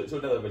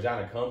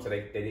vagina comes, and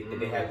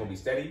they have gonna be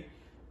steady.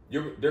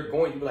 They're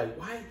going to be like,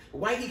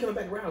 why he coming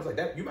back around? It's like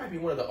that. You might be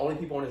one of the only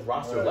people on his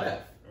roster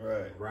left.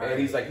 Right. And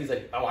he's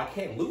like, oh, I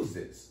can't lose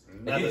this.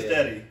 Nothing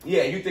steady.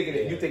 Yeah, you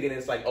thinking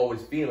it's like, oh,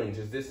 it's feelings,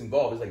 is this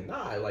involved? It's like,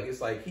 nah, like it's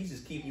like he's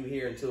just keeping you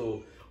here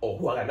until, I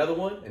got another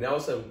one, and all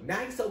of a sudden now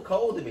he's so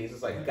cold to me. It's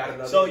just like he got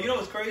another. So you know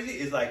what's crazy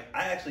is like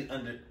I actually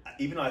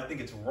even though I think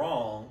it's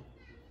wrong,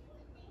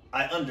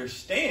 I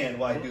understand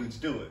why dudes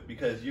do it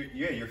because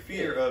your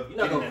fear of you're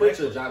not gonna quit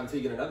your job until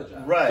you get another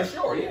job. Right. For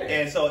sure, yeah.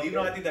 And so even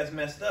though I think that's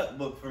messed up,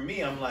 but for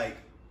me, I'm like,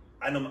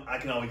 I know I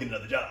can always get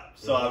another job.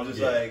 So I was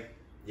just like.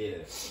 Yeah.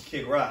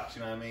 Kick rocks,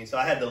 you know what I mean? So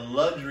I had the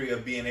luxury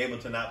of being able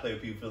to not play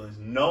with people's feelings,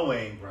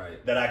 knowing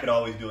that I could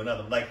always do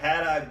another. Like,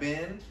 had I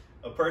been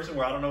a person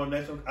where I don't know what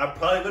next one, I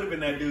probably would have been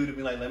that dude to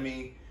be like, let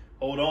me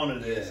hold on to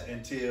this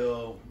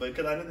until,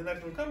 because I knew the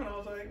next one was coming, I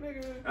was like,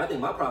 nigga. I think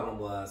my problem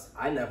was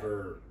I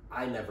never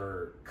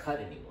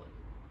cut anyone.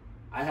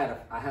 I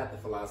had the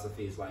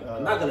philosophy is like,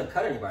 I'm not gonna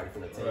cut anybody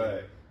from the team.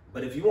 Right.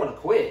 But if you want to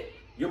quit,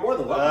 you're more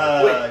than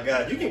welcome to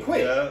quit. You can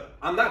quit. Yeah.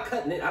 I'm not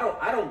cutting it.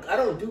 I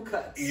don't do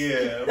cuts.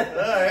 Yeah. All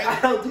right. I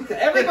don't do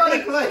cuts.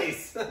 Everybody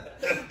plays.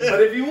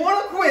 But if you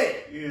want to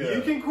quit,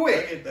 you can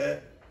quit.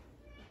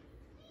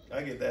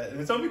 I get that.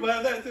 And some people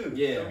have that too.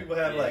 Yeah. Some people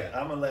have like,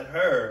 I'm gonna let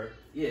her.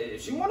 Yeah,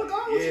 if she want to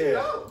go, she can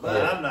go.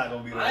 But I'm not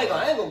gonna be. I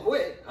ain't gonna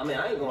quit. I mean,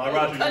 I ain't gonna. My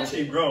roster's gonna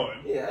keep growing.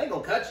 Yeah, I ain't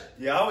gonna cut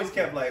you. Yeah, I always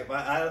kept like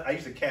I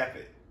used to cap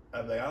it.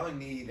 I'd be like, I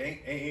only need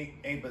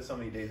ain't but so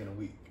many days in a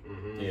week.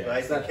 Mm-hmm. Yeah. So I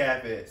used to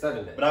cap it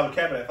 7 days. But I would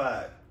cap it at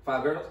 5.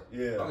 5 girls?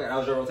 Yeah. Okay, that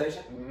was your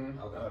rotation? Mm-hmm.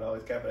 Okay. I would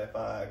always cap it at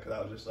 5 because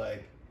I was just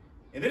like,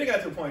 and then it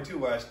got to a point too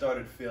where I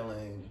started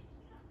feeling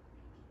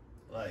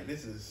like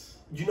this is.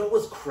 You know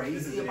what's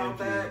crazy about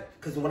empty. that?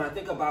 Because when I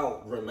think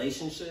about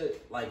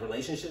relationship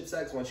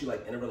sex, once you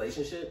like in a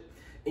relationship,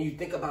 and you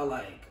think about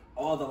like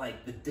all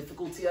the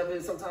difficulty of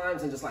it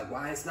sometimes, and just like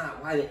why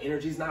the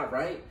energy's not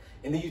right,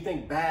 and then you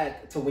think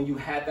back to when you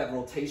had that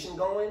rotation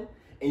going.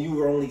 And you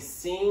were only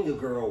seeing a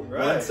girl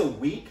once a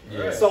week.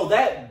 Right. So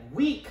that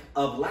week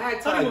of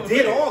lag time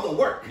did all the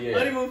work. Yeah.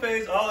 Honeymoon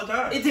phase all the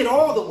time. It did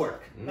all the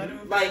work.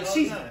 Mm-hmm. Like,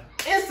 she's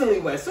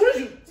instantly wet. As soon as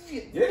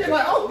you're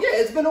like, oh,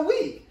 yeah, it's been a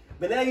week.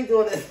 But now you're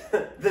doing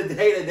the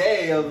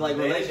day-to-day of, like,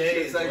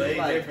 relationship sex. Way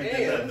like, different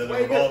damn, than the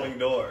revolving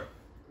door.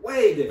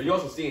 Way different. But you're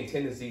also seeing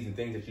tendencies and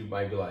things that you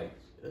might be like,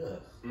 ugh.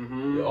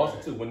 Mm-hmm. But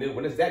also, too,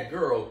 when it's that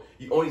girl,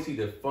 you only see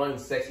the fun,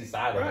 sexy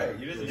side of her. Right.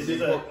 This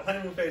is a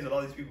honeymoon phase with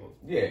all these people.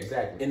 Yeah,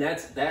 exactly. And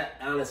that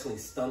honestly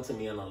stunted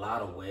me in a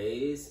lot of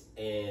ways.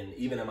 And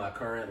even in my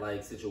current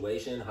like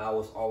situation, how I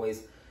was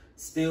always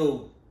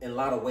still in a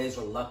lot of ways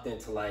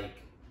reluctant to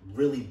like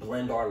really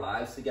blend our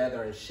lives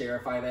together and share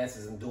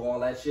finances and do all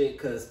that shit.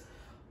 Cause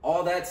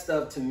all that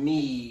stuff to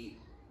me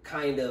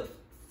kind of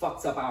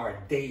fucks up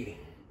our dating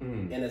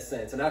in a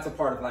sense. And that's a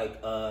part of like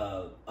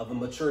of a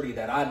maturity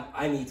that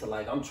I need to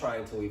like, I'm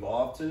trying to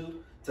evolve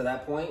to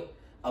that point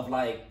of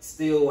like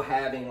still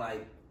having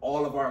like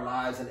all of our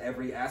lives and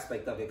every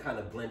aspect of it kind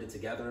of blended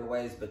together in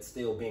ways, but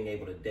still being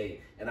able to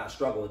date. And I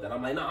struggle with that.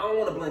 I'm like, no, I don't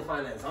want to blend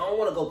finance. I don't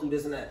want to go through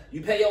this and that.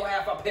 You pay your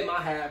half, I pay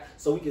my half,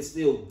 so we can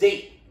still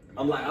date.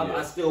 I'm like,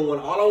 I still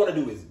want, all I want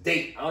to do is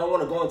date. I don't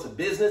want to go into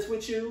business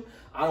with you.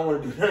 I don't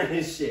want to do none of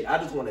this shit. I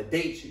just want to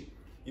date you.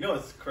 You know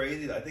what's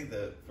crazy? I think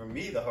for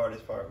me, the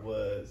hardest part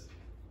was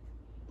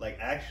like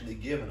actually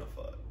giving a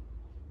fuck.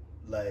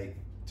 Like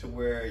to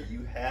where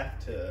you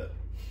have to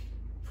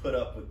put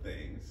up with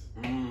things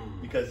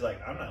because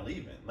like I'm not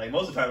leaving. Like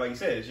most of the time, like you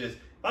said, it's just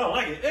if I don't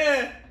like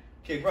it,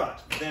 kick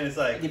rocks. But then it's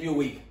like I'll give you a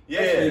week.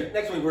 Yeah.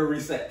 Next week we're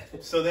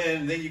reset. So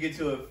then you get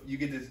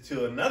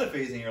to another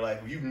phase in your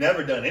life where you've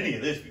never done any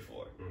of this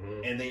before,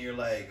 and then you're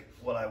like,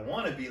 well, I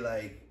want to be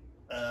like,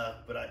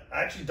 but I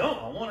actually don't.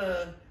 I want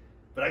to,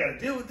 but I got to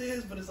deal with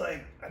this. But it's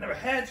like I never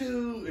had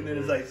to, and then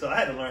it's like so I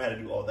had to learn how to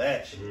do all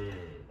that shit.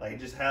 Like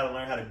just had to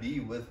learn how to be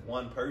with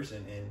one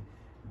person and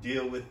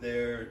deal with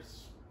their,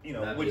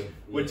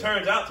 which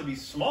turns out to be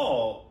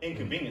small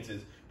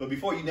inconveniences. But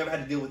before you never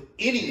had to deal with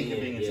any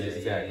inconveniences.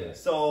 Exactly.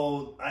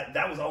 So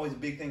that was always a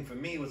big thing for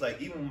me. Was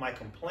like even with my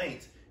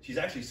complaints, she's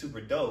actually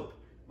super dope.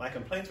 My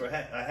complaints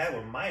I had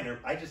were minor.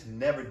 I just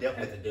never dealt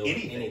with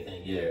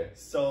anything. Yeah.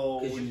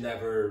 So because you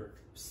never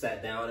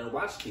sat down and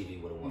watched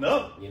TV with a woman.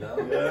 No. You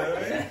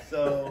know.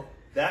 So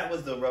that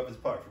was the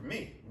roughest part for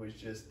me. Was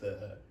just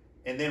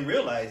and then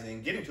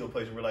getting to a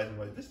place of realizing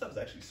like this stuff is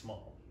actually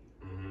small.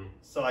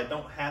 So I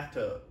don't have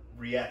to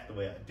react the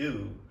way I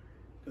do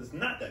because it's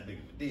not that big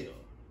of a deal.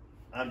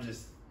 I'm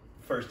just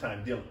first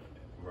time dealing with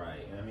it. Right.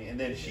 You know what I mean? And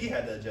then she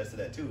had to adjust to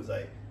that too. It was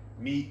like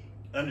me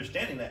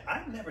understanding that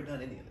I've never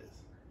done any of this.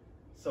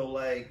 So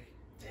like,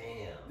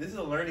 damn, this is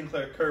a learning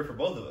curve for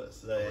both of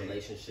us. Like,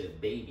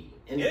 relationship baby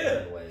in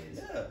different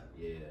ways.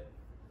 Yeah.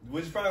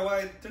 Which is probably why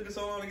it took us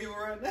so long to get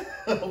where we're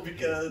at now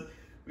because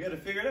we had to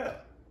figure it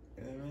out.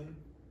 You know what I mean?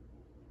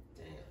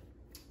 Damn.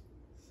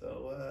 So,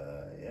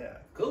 yeah.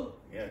 Cool.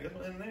 Yeah, I guess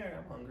we'll end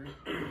there. I'm hungry.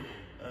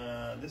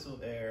 This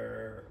will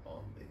air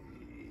on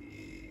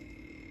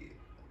the...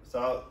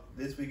 So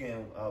this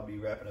weekend, I'll be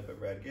wrapping up at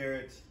Brad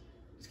Garrett's.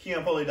 It's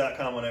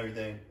KeonPoley.com on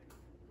everything.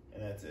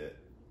 And that's it.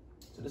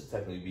 So this will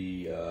technically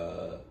be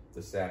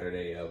the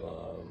Saturday of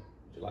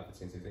July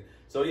 15th, 16th.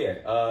 So yeah,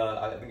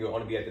 I think you'll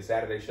only be at the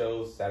Saturday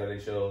shows, July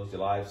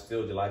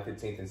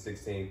 15th and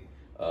 16th.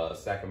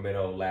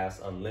 Sacramento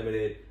Last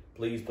Unlimited.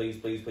 Please, please,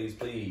 please, please,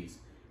 please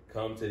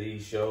come to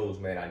these shows,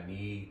 man. I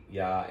need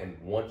y'all and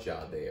want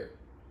y'all there.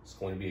 It's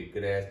going to be a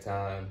good ass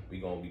time. We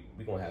gonna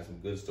have some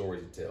good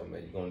stories to tell,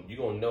 man. You're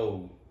gonna know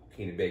who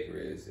Keenan Baker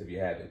is if you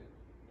haven't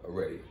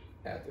already.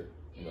 After,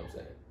 you know what I'm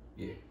saying?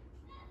 Yeah.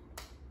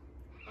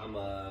 I'm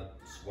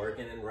just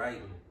working and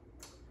writing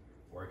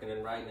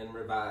and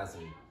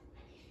revising.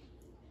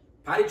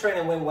 Potty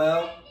training went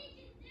well.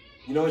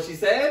 You know what she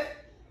said?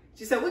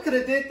 She said, we could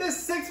have did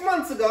this 6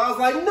 months ago. I was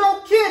like,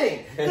 no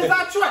kidding. Because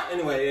I tried.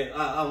 Anyway,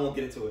 I won't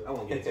get into it. I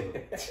won't get into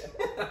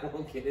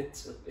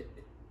it.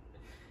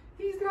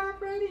 He's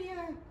not ready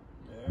yet.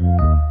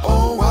 Yeah.